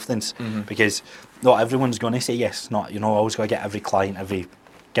build confidence because not everyone's going to say yes. Not always going to get every client, every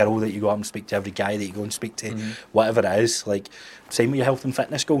girl that you go up and speak to, every guy that you go and speak to, whatever it is. Like same with your health and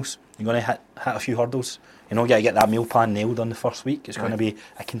fitness goals. You're going to hit a few hurdles. You got to get that meal plan nailed on the first week. It's going to be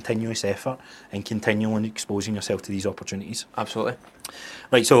a continuous effort and continually exposing yourself to these opportunities. Absolutely.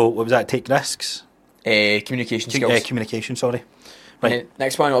 Right. So what was that? Take risks. Communication skills. Communication. Sorry. Right.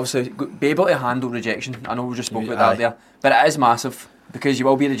 Next one, obviously, be able to handle rejection. I know we just spoke about that there, but it is massive because you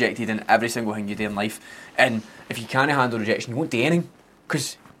will be rejected in every single thing you do in life. And if you can't handle rejection, you won't do anything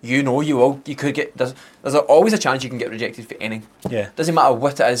because you know you will. You could get there's always a chance you can get rejected for anything. Yeah, doesn't matter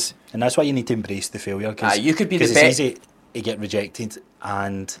what it is. And that's why you need to embrace the failure. You could be the best. It's easy to get rejected,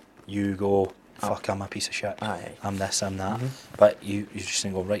 and you go, fuck, I'm a piece of shit. Aye. I'm this, I'm that. But you just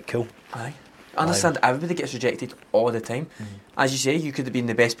think, oh, right, cool. Aye. I understand everybody gets rejected all the time. As you say, you could have been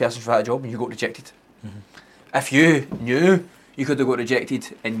the best person for that job and you got rejected. If you knew you could have got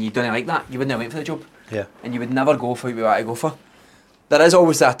rejected and you didn't like that, you wouldn't have went for the job. Yeah. And you would never go for what you want to go for. There is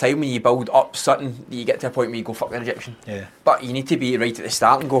always that time when you build up something, you get to a point where you go, fuck the rejection. Yeah. But you need to be right at the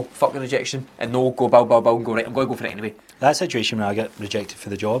start and go, fuck the rejection, and no go build and go, right, I'm going to go for it anyway. That situation when I got rejected for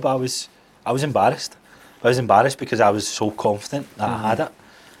the job, I was embarrassed. I was embarrassed because I was so confident that I had it.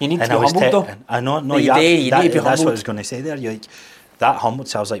 You need and to be humbled though. I know, no, you need to be that's humbled. what I was going to say there. You like that humbled.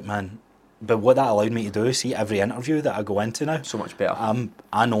 So I was like, man, but what that allowed me to do is see every interview that I go into now. So much better.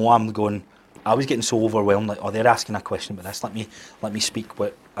 I know I'm going. I was getting so overwhelmed. Like, oh, they're asking a question about this. Let me speak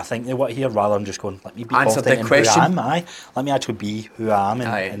what I think they want to hear, rather than just going. Let me be Answer confident the in question. who I am. Let me actually be who I am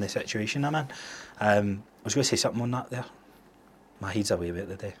in the situation I'm in. I was going to say something on that there. My head's away about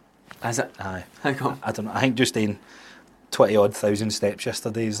the day. Is it? Aye. How come? I don't know. I think just doing 20-odd thousand steps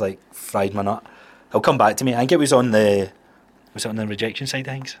yesterday is like fried my nut. It'll come back to me. I think it was on the rejection side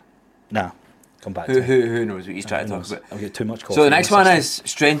of things. Nah, come back to me. Who knows what he's trying to talk about? I've got too much coffee. So the next one is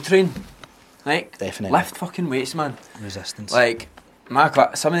strength train. Like, definitely lift fucking weights, man. Resistance. Like,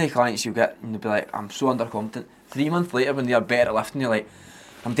 some of the clients you get, and they'll be like, I'm so underconfident. 3 months later, when they're better at lifting, you're like,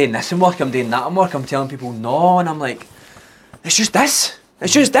 I'm doing this in work, I'm doing that in work, I'm telling people no, and I'm like, it's just this.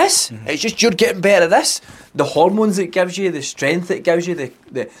 It's just this. It's just you're getting better at this. The hormones it gives you, the strength it gives you,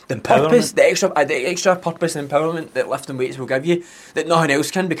 the purpose, the extra purpose and empowerment that lifting weights will give you that nothing else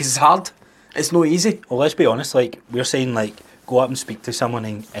can, because it's hard. It's no easy. Well, let's be honest. Like we're saying, like go up and speak to someone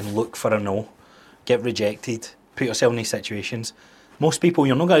and look for a no, get rejected, put yourself in these situations. Most people,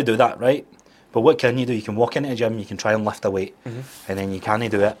 you're not going to do that, right? But what can you do? You can walk into a gym, you can try and lift a weight, and then you can't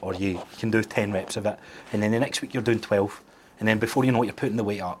do it, or you can do 10 reps of it, and then the next week you're doing 12. And then before you know it, you're putting the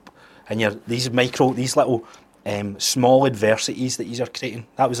weight up. And you're these little small adversities that you're creating.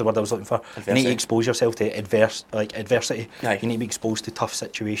 That was the word I was looking for. Adversity. You need to expose yourself to adversity. Aye. You need to be exposed to tough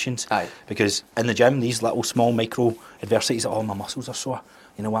situations. Aye. Because in the gym, these little small micro adversities, oh, my muscles are sore.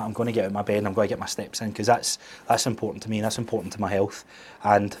 You know what, I'm going to get out of my bed and I'm going to get my steps in, because that's important to me, that's important to my health.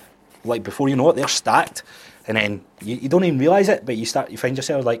 And like before you know it, they're stacked. And then you don't even realise it, but you find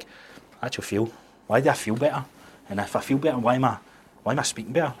yourself like, I actually feel, why do I feel better? And if I feel better, why am I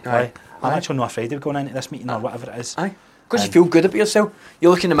speaking better? Why? I'm actually not afraid of going into this meeting or whatever it is. Aye. Because you feel good about yourself. You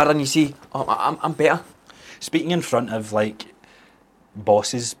look in the mirror and you see, oh, I'm better. Speaking in front of like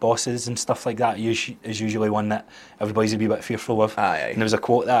bosses and stuff like that is usually one that everybody's a wee bit fearful of. Aye. And there was a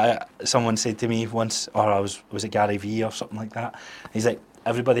quote that someone said to me once, or was it Gary Vee or something like that? He's like,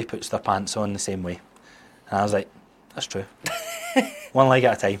 everybody puts their pants on the same way. And I was like, that's true. One leg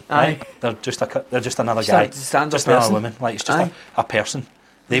at a time. Aye. Right? They're just another guy. Just another woman. Like it's just a person.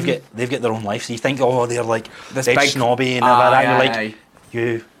 They've got their own life. So you think, oh, they're like this dead big snobby and all that. And you're aye. like,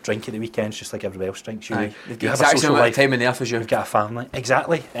 you drink at the weekends just like everybody else drinks. You They've have got a exactly social amount life. of time in the earth as you. You've got a family.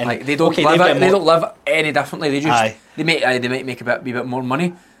 Exactly. And like they don't live any differently. They just they might make a bit more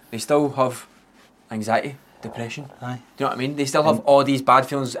money. They still have anxiety, depression. Aye. Do you know what I mean? They still have all these bad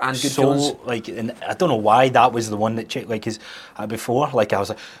feelings and good feelings. Like, and I don't know why that was the one that checked. Like, is before, like I was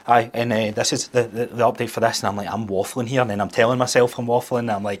like, aye, and this is the update for this, and I'm like, I'm waffling here, and then I'm telling myself I'm waffling,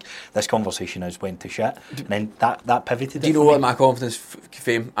 and I'm like, this conversation has went to shit, and then that pivoted. Do you know what my confidence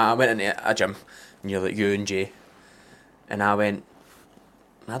fame? I went into a gym, and you're like you and Jay, and I went,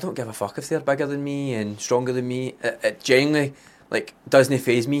 I don't give a fuck if they're bigger than me and stronger than me. It genuinely like doesn't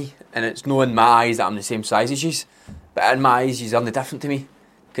faze me, and it's not in my eyes that I'm the same size as you, but in my eyes you're only different to me,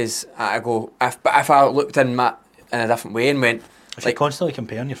 because I go if I looked in a different way and went, if you're constantly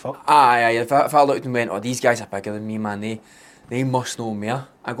comparing, you're fucked. Aye, if I looked and went, oh, these guys are bigger than me, man, they must know more.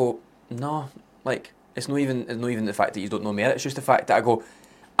 I go, no, like it's not even the fact that you don't know more. It's just the fact that I go,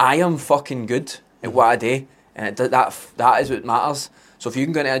 I am fucking good at what I do, and that is what matters. So if you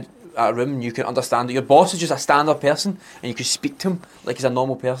can go into a room and you can understand that your boss is just a standard person, and you can speak to him like he's a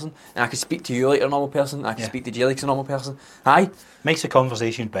normal person, and I can speak to you like you're a normal person, and I can speak to Jay like he's a normal person. Aye. Makes the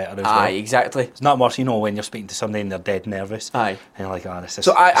conversation better as well. Aye, exactly. It's not worse, when you're speaking to somebody and they're dead nervous. Aye. And you're like, this is...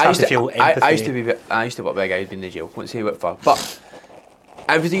 So I used to feel empathy. I used to work with a guy who'd been in the jail. Won't say what for, but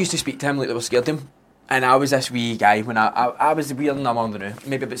everybody used to speak to him like they were scared of him. And I was this wee guy when I was weirder than I'm on now,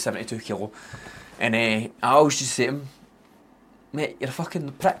 maybe about 72 kilo. And I always just say to him, mate, you're a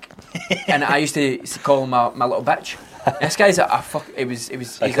fucking prick. And I used to call him my little bitch. And this guy's he's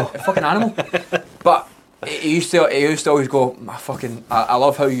a fucking animal. But he used to always go, I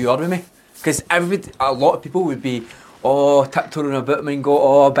love how you are with me. Because a lot of people would be, tiptoeing about me and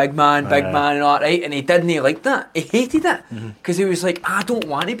go, big man and all that, right? And he didn't like that. He hated it. Because he was like, I don't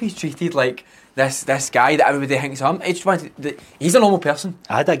want to be treated like this guy that everybody thinks he's a normal person.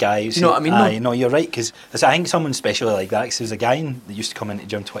 I had a guy. Do you know what I mean? Aye, no, you're right, because I think someone specially like that. Cause there's a guy that used to come into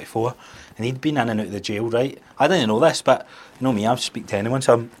Gym 24, and he'd been in and out of the jail, right? I didn't know this, but you know me, I speak to anyone.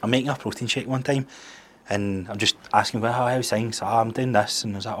 So I'm making a protein shake one time, and I'm just asking, well, how's things? I'm doing this,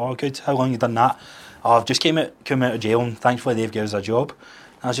 and I was like, oh, good. How long you done that? Oh, I've just come out of jail, and thankfully they've given us a job.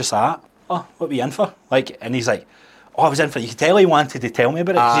 And I was just like, oh, what were you in for? Like, and he's like, oh, I was in for it. You could tell he wanted to tell me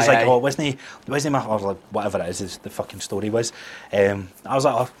about it. 'Cause he's like, oh, wasn't he my, or like, whatever it is the fucking story was. I was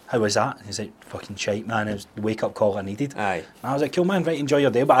like, oh, how was that? And he's like, fucking shite, man. It was the wake-up call I needed. Aye. And I was like, cool, man, right, enjoy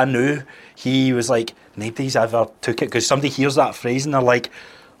your day. But I knew he was like, nobody's ever took it, because somebody hears that phrase and they're like,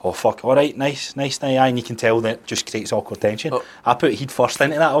 oh, fuck, all right, nice, aye, and you can tell that just creates awkward tension. Oh. I put he'd first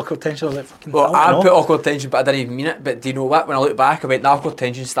into that awkward tension. I was like, fucking, Well, I I don't put know. awkward tension, but I didn't even mean it. But do you know what? When I look back, I went, the awkward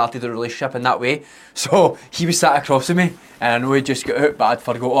tension started the relationship in that way. So he was sat across from me, and I know he just got out, but I'd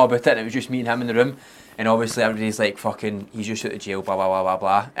forgot all about it, and it was just me and him in the room. And obviously everybody's like, fucking, he's just out of jail, blah, blah, blah, blah,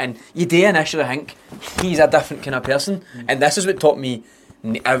 blah. And you do initially think he's a different kind of person. And this is what taught me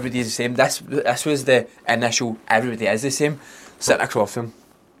everybody's the same. This was the initial, everybody is the same, sitting across from him.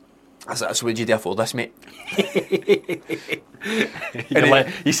 I was like, so what did you do for this, mate?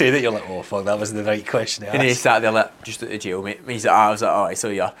 You say that, you're like, oh, fuck, that wasn't the right question to ask. And he sat there like, just out of jail, mate. He's like, I was like, alright, so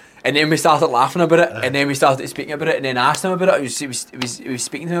yeah. And then we started laughing about it, and then we started speaking about it, and then I asked him about it. He was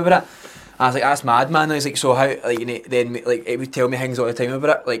speaking to him about it. I was like, that's mad, man. And he's like, so how, like, you know, then like, he would tell me things all the time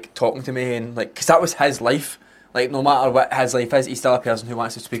about it, like, talking to me, and like, because that was his life. Like, no matter what his life is, he's still a person who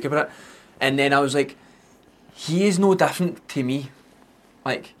wants to speak about it. And then I was like, he is no different to me.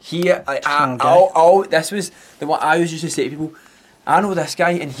 Like, this was the one I always used to say to people, I know this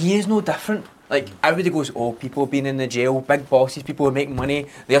guy and he is no different. Like, everybody goes, oh, people being in the jail, big bosses, people who make money,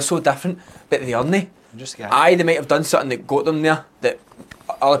 they're so different, but they aren't. They might have done something that got them there that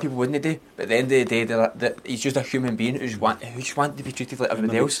other people wouldn't do, but at the end of the day, he's just a human being who just wanted to be treated like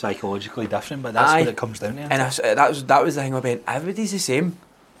everybody else. Psychologically different, but that's what it comes down to. And that was the thing about everybody's the same.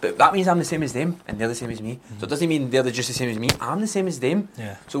 But that means I'm the same as them, and they're the same as me. Mm-hmm. So it doesn't mean they're just the same as me. I'm the same as them.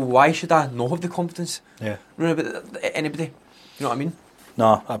 Yeah. So why should I not have the confidence? Yeah. About anybody? You know what I mean?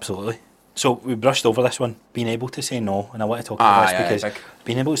 No, absolutely. So we brushed over this one, being able to say no, and I want to talk about this because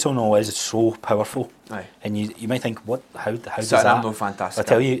being able to say no is so powerful. Aye. And you might think, what? How does that? I'm no fantastic. I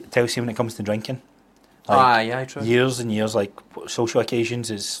tell you, when it comes to drinking. True. Years and years, like social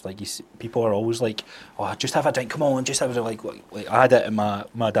occasions, is like people are always like, "Oh, just have a drink. Come on, just have a like." I had it at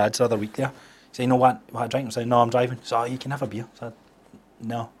my dad's the other week there. He said, "You know what? Want a drink?" I was like, "No, I'm driving." So you can have a beer. I said,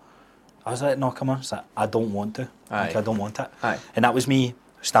 "No." I was like, "No, come on." I said, "I don't want to. Like, I don't want it." Aye. And that was me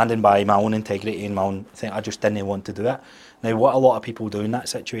standing by my own integrity and my own thing. I just didn't want to do it. Now, what a lot of people do in that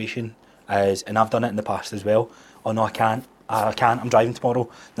situation is, and I've done it in the past as well. Oh no, I can't. I'm driving tomorrow.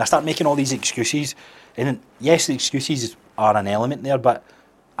 And I start making all these excuses. And yes, the excuses are an element there, but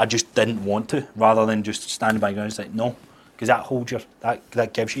I just didn't want to, rather than just standing by ground. It's like, no, because that holds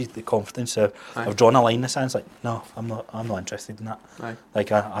that gives you the confidence of drawing a line in the sand. It's like, no, I'm not interested in that. Aye.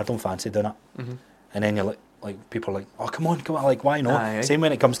 Like I don't fancy doing it. Mm-hmm. And then you're like people are like, oh, come on, like, why not? Aye. Same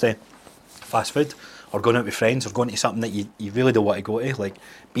when it comes to fast food or going out with friends or going to something that you really don't want to go to. Like,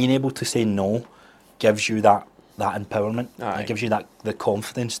 being able to say no gives you that empowerment. It gives you the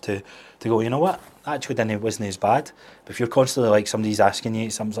confidence to go, you know what? Actually, then it wasn't as bad. But if you're constantly like somebody's asking you,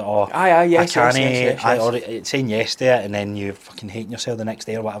 something's like, oh, yes, I can't, yes. or it's saying yes to it, and then you fucking hating yourself the next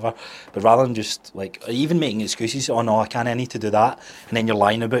day or whatever. But rather than just like even making excuses, oh no, I need to do that, and then you're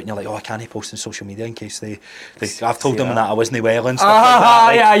lying about it and you're like, oh, I can't post on social media in case I've told them that I wasn't well and stuff like that.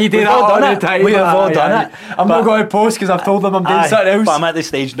 Like, yeah, you do that all the time. We have all done it. I'm not going to post because I've told them I'm doing something else. But I'm at this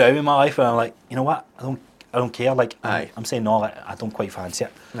stage now in my life where I'm like, you know what? I don't care. Like I'm saying no. Like, I don't quite fancy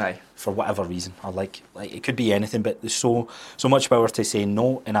it. Aye. For whatever reason, I like it could be anything, but there's so much power to say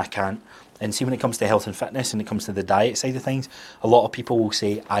no, and I can't. And see, when it comes to health and fitness, and it comes to the diet side of things, a lot of people will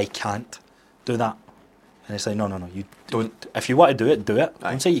say I can't do that, and it's like no, you don't. If you want to do it, do it.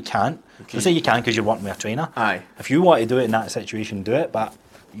 Don't say you can't. Okay. Don't say you can because you're working with a trainer. Aye. If you want to do it in that situation, do it. But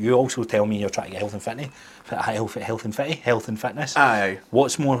you also tell me you're trying to get health and fitness. Aye.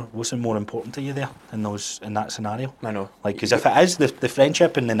 What's more important to you there in that scenario? I know. Like, because if it is the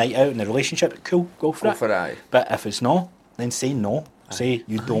friendship and the night out and the relationship, cool, go for it. Aye. But if it's not, then say no. Aye. Say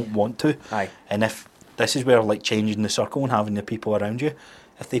you don't want to. Aye. And if this is where like changing the circle and having the people around you,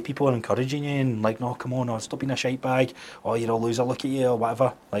 if the people are encouraging you and like, no, come on, or stop being a shite bag, or you're a loser, look at you, or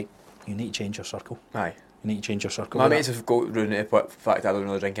whatever, like, you need to change your circle. Aye. You need to change your circle. My mates have got ruined it the fact I don't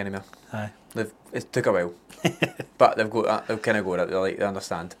really drink anymore. Aye. It took a while, but they've kind of got it. They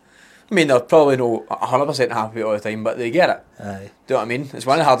understand. I mean, they're probably not 100% happy all the time, but they get it. Aye. Do you know what I mean? It's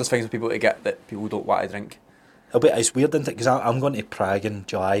one of the hardest things for people to get, that people don't want to drink. It's weird, isn't it? Because I'm going to Prague in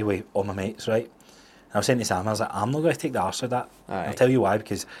July with all my mates, right? And I was saying to Sam, I was like, I'm not going to take the arse with that. Aye. I'll tell you why,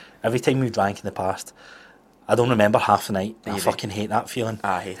 because every time we've drank in the past, I don't remember half the night. I fucking hate that feeling.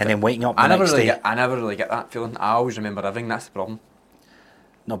 I hate and it. then waking up the I never next really day. get. I never really get that feeling. I always remember everything. That's the problem.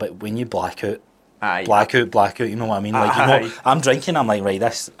 No, but when you black out, Aye. blackout, you know what I mean? Like, you know, Aye. I'm drinking, I'm like, right,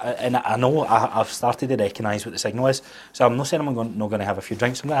 this, and I know I've started to recognise what the signal is. So I'm not saying I'm not going to have a few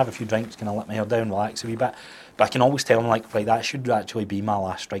drinks. I'm going to have a few drinks, kind of let my hair down, relax a wee bit. But I can always tell them, like, right, that should actually be my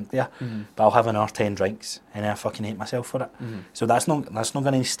last drink there. Mm-hmm. But I'll have another 10 drinks, and then I fucking hate myself for it. Mm-hmm. So that's not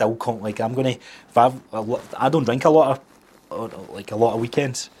going to still count. Like, I'm going to, I don't drink a lot of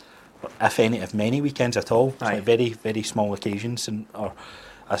weekends, if many weekends at all. It's Aye. like very, very small occasions, or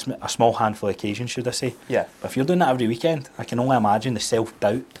a small handful of occasions, should I say. Yeah. But if you're doing that every weekend, I can only imagine the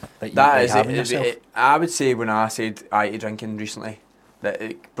self-doubt that you That is have in it. yourself. I would say when I said I to drinking recently, that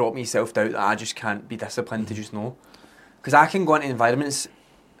it brought me self-doubt that I just can't be disciplined to just know. Because I can go into environments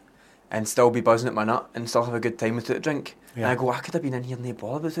and still be buzzing at my nut and still have a good time without a drink. Yeah. And I go, I could have been in here and not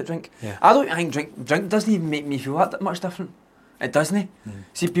bothered without a drink. Yeah. I don't think drink doesn't even make me feel that much different. It doesn't.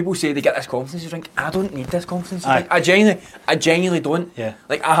 See, people say they get this confidence to drink. I don't need this confidence to Aye. drink. I genuinely don't. Yeah.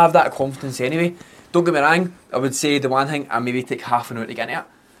 Like, I have that confidence anyway. Don't get me wrong, I would say the one thing, I maybe take half an hour to get into it.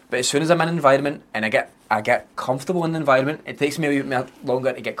 But as soon as I'm in an environment and I get comfortable in the environment, it takes me a wee bit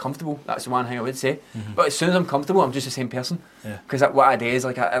longer to get comfortable. That's the one thing I would say. But as soon as I'm comfortable, I'm just the same person. Yeah. Because what I do is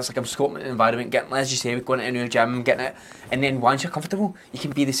it's like I'm scoping the environment, getting, as you say, going into a new gym, getting it, and then once you're comfortable, you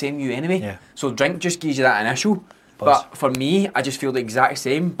can be the same you anyway. Yeah. So drink just gives you that initial. Buzz. But for me, I just feel the exact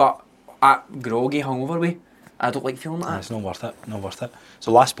same, but at groggy, hungover way. I don't like feeling like that. It's not worth it. Not worth it.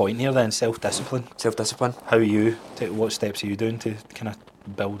 So last point here then, self-discipline. Self-discipline. How are you? What steps are you doing to kind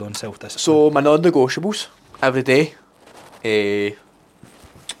of build on self-discipline? So my non-negotiables every day,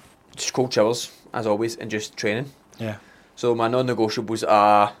 just cold showers as always, and just training. Yeah. So my non-negotiables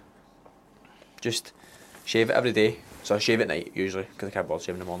are just shave it every day. So I shave at night usually because I can't bother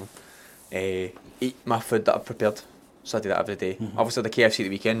shaving in the morning. Eat my food that I've prepared. So I do that every day. Obviously the KFC at the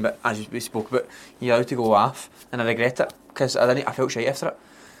weekend, but as we spoke about, you're allowed to go off, and I regret it because I felt shite after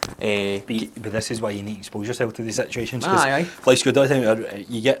it. But this is why you need to expose yourself to these situations. 'Cause Aye. life's good. I think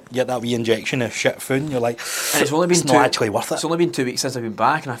you get that wee injection of shit food, and you're like, And it's only been not actually worth it. It's only been 2 weeks since I've been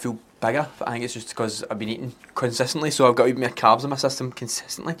back, and I feel bigger. But I think it's just because I've been eating consistently, so I've got my carbs in my system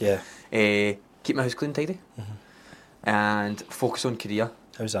consistently. Yeah. Keep my house clean, tidy, and focus on career.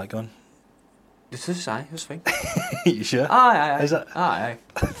 How's that going? This is it's fine. You sure? Aye. Is it? Aye.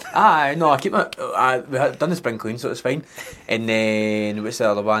 No, I keep my. We had done the spring clean, so it's fine. And then what's the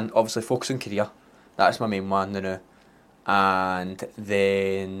other one? Obviously, focus on career. That's my main one now. And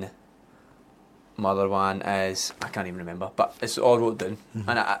then my other one is, I can't even remember, but it's all wrote down,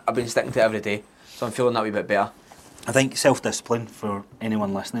 and I've been sticking to it every day, so I'm feeling that wee bit better. I think self-discipline for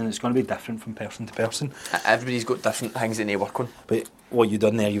anyone listening, it's going to be different from person to person. Everybody's got different things that they work on. But what you've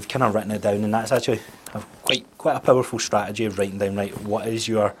done there, you've kind of written it down, and that's actually quite a powerful strategy of writing down, right, what is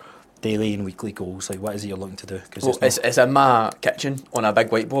your daily and weekly goals, like what is it you're looking to do? Cause It's in my kitchen on a big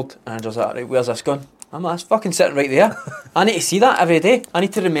whiteboard, and I'm just like, right, where's this gone? I'm like, it's fucking sitting right there. I need to see that every day. I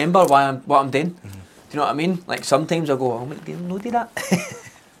need to remember what I'm doing. Do you know what I mean? Like sometimes I go, I might not do that.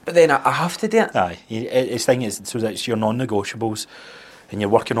 But then I have to do it. Aye, it's thing is, so that's your non-negotiables, and you're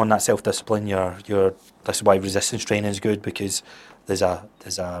working on that self-discipline. This is why resistance training is good, because there's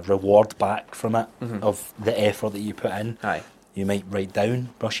a reward back from it of the effort that you put in. Aye. You might write down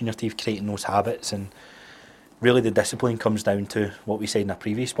brushing your teeth, creating those habits, and really the discipline comes down to what we said in a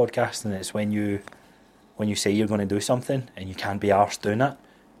previous podcast, and it's when you say you're going to do something and you can't be arsed doing it,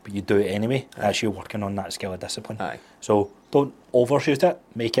 but you do it anyway. Aye. That's you working on that skill of discipline. Aye. So don't overshoot it.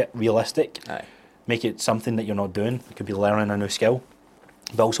 Make it realistic. Aye. Make it something that you're not doing. It could be learning a new skill,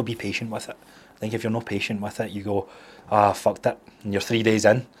 but also be patient with it. I think if you're not patient with it, you go, fucked it, and you're 3 days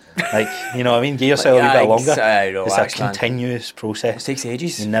in. Like, you know what I mean? Give yourself a bit longer. It's a continuous process. It takes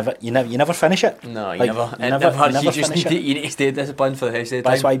ages. You never finish it. No, you Like, never. you never You just finish need it. you need to stay disciplined for the rest of the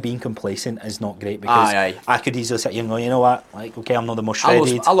That's time. why being complacent is not great, because Aye. I could easily sit here and go, you know what, like, okay, I'm not the most I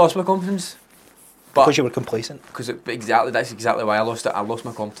shredded, lost my confidence. because you were complacent. That's exactly why I lost it. I lost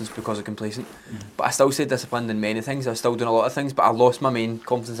my confidence because of complacent. But I still stay disciplined in many things. I was still doing a lot of things, but I lost my main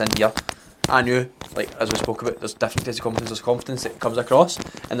confidence in here. I knew, like as we spoke about, there's different types of confidence. There's confidence that comes across,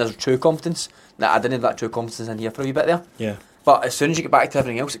 and there's true confidence. That I didn't have that true confidence in here for a wee bit there. Yeah. But as soon as you get back to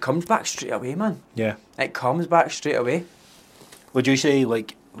everything else, it comes back straight away, man. Yeah. It comes back straight away. Would you say,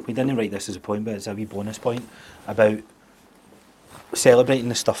 like, we didn't write this as a point, but it's a wee bonus point about celebrating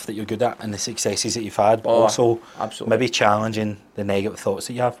the stuff that you're good at and the successes that you've had, but also absolutely. maybe challenging the negative thoughts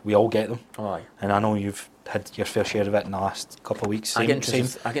that you have. We all get them. Oh, aye. And I know you've had your fair share of it in the last couple of weeks. I get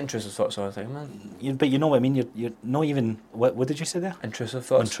intrusive thoughts all the time, man. But you know what I mean? You're not even... What did you say there? Intrusive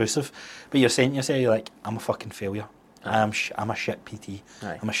thoughts. Intrusive. But you're saying to yourself, you're like, I'm a fucking failure. I'm a shit PT.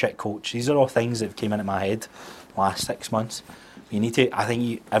 Aye. I'm a shit coach. These are all things that came into my head last 6 months. You need to... I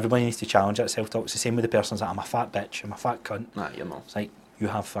think everybody needs to challenge that self-talk. It's the same with the person's like, I'm a fat bitch. I'm a fat cunt. Nah, you're not. It's like, you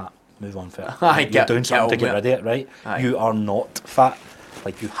have fat. Move on for it. You're doing something to get rid of it, right? Aye. You are not fat.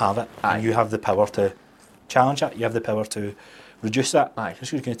 Like, you have it. Aye. And you have the power to challenge it. You have the power to reduce that. Aye.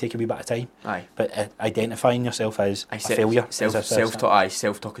 It's just going to take a wee bit of time. Aye. But identifying yourself as a failure.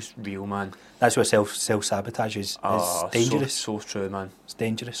 Self-talk is real, man. That's what self-sabotage is. It's dangerous. So true, man. It's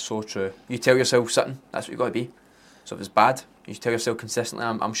dangerous. So true. You tell yourself something, that's what you've got to be. So if it's bad, you tell yourself consistently,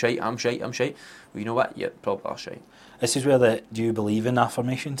 I'm shite. Well, you know what? Yeah, probably are shite. This is where do you believe in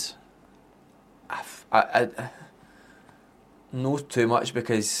affirmations? I not too much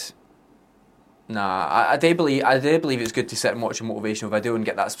because I do believe it's good to sit and watch a motivational video and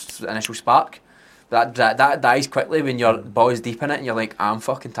get that initial spark. But that dies quickly when your body's deep in it and you're like, I'm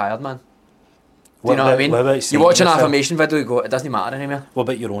fucking tired, man. Do you know what I mean? You watch an affirmation video, you go, it doesn't matter anymore. What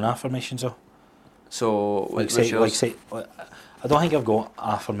about your own affirmations though? So I don't think I've got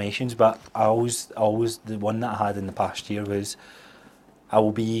affirmations, but I always the one that I had in the past year was, I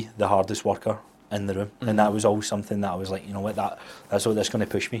will be the hardest worker in the room. Mm-hmm. And that was always something that I was like, you know what, that's what that's going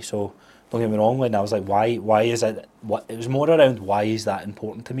to push me. So don't get me wrong, when I was like, why is it, it was more around why is that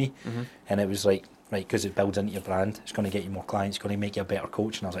important to me? Mm-hmm. And it was like, right, because it builds into your brand, it's going to get you more clients, it's going to make you a better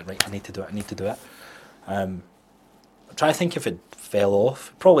coach. And I was like, right, I need to do it. I'm trying to think if it fell off.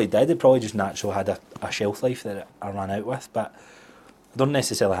 It probably did. It probably just naturally had a shelf life that I ran out with, but I don't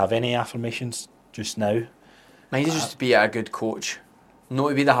necessarily have any affirmations just now. Mine is just to be a good coach, not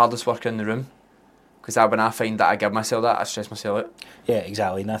to be the hardest worker in the room. Because when I find that I give myself that, I stress myself out. Yeah,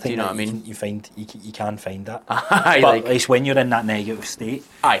 exactly. And I think you know what I mean? You can find that. Aye, but it's when you're in that negative state.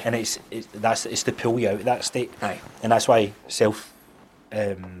 Aye. And it's to pull you out of that state. Aye. And that's why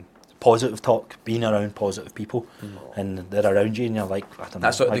positive talk, being around positive people, and they're around you, and you're like, I don't know.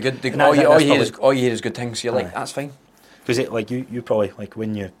 That's what like, all you hear is good things. So you're like, that's fine. Because you probably like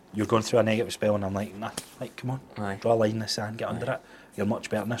when you're going through a negative spell, and I'm like, nah, like come on, Aye. draw a line in the sand, get under it. You're much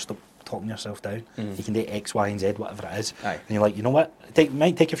better than this. Stop talking yourself down. You can do X, Y, and Z, whatever it is. Aye. And you're like, you know what? It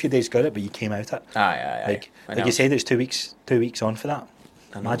might take a few days to get it, but you came out it. Aye. Like you said, it's 2 weeks on for that.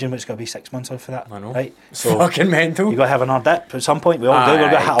 Imagine what it's going to be 6 months on for that. I know. Right? It's fucking mental. You got to have another dip at some point. We all do. We're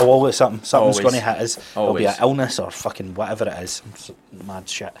going to hit a wall with something. Something's going to hit us. It'll be an illness or fucking whatever it is. Mad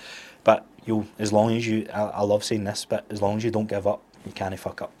shit. But as long as you, I love saying this, but as long as you don't give up, you can't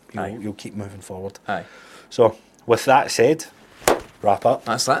fuck up. You'll keep moving forward. Aye. So, with that said, wrap up.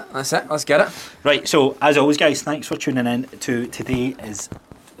 That's it. Let's get it. Right, so as always, guys, thanks for tuning in to today is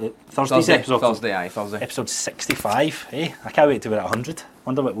Thursday's episode. Thursday. Episode 65. Hey, I can't wait to be at 100.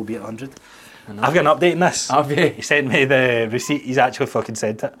 Wonder what we'll be at 100. I've got an update on this. Have you? He sent me the receipt. He's actually fucking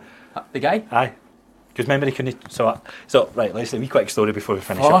sent it. The guy? Aye. Because remember he couldn't. So right, let's do a wee quick story before we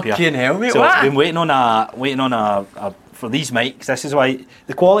finish up here. Fucking hell, mate. So what? I've been waiting on a for these mics. This is why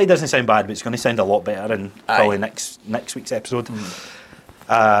the quality doesn't sound bad, but it's going to sound a lot better in probably next week's episode.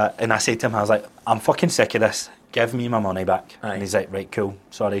 And I said to him, I was like, I'm fucking sick of this. Give me my money back. Aye. And he's like, right, cool.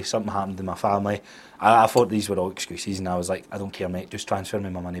 Sorry, something happened in my family. I thought these were all excuses, and I was like, I don't care, mate. Just transfer me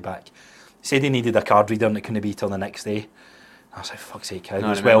my money back. He said he needed a card reader, and it couldn't be till the next day. I was like, fuck's sake. He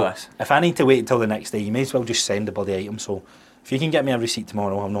goes, well, if I need to wait until the next day, you may as well just send the bloody item. So if you can get me a receipt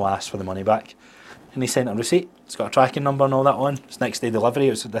tomorrow, I'll no ask for the money back. And he sent a receipt. It's got a tracking number and all that on. It's next day delivery.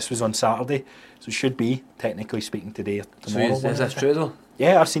 This was on Saturday. So it should be, technically speaking, today or tomorrow. So is this true though?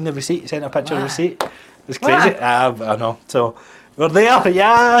 Yeah, I've seen the receipt. He sent a picture of the receipt. It's crazy. I know. So we're there,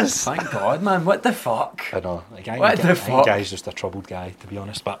 yes. Thank God, man. What the fuck? I know. What the fuck? I think guy's just a troubled guy, to be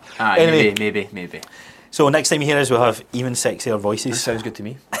honest. But anyway, maybe. So next time you hear us, we'll have even sexier voices. That sounds good to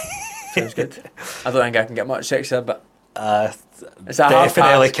me. Sounds good. I don't think I can get much sexier, but it's a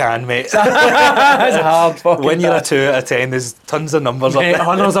definitely can, mate. It's a hard fucking when you're a 2 out of 10, there's tons of numbers up there.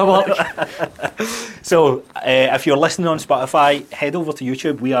 Hundreds of work. So if you're listening on Spotify, head over to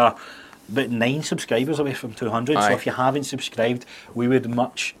YouTube. We are about 9 subscribers away from 200. Aye. So if you haven't subscribed,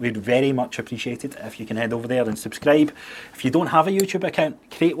 we'd very much appreciate it if you can head over there and subscribe. If you don't have a YouTube account,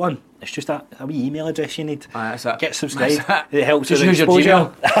 create one. It's just a wee email address you need. Aye, that's it. Get subscribed. That's it. It helps Just with use your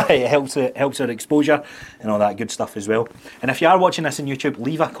exposure. Gmail. It helps our exposure and all that good stuff as well. And if you are watching this on YouTube,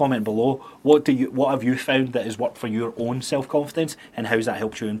 leave a comment below. What have you found that has worked for your own self-confidence, and how's that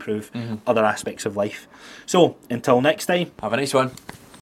helped you improve other aspects of life? So until next time, Have a nice one.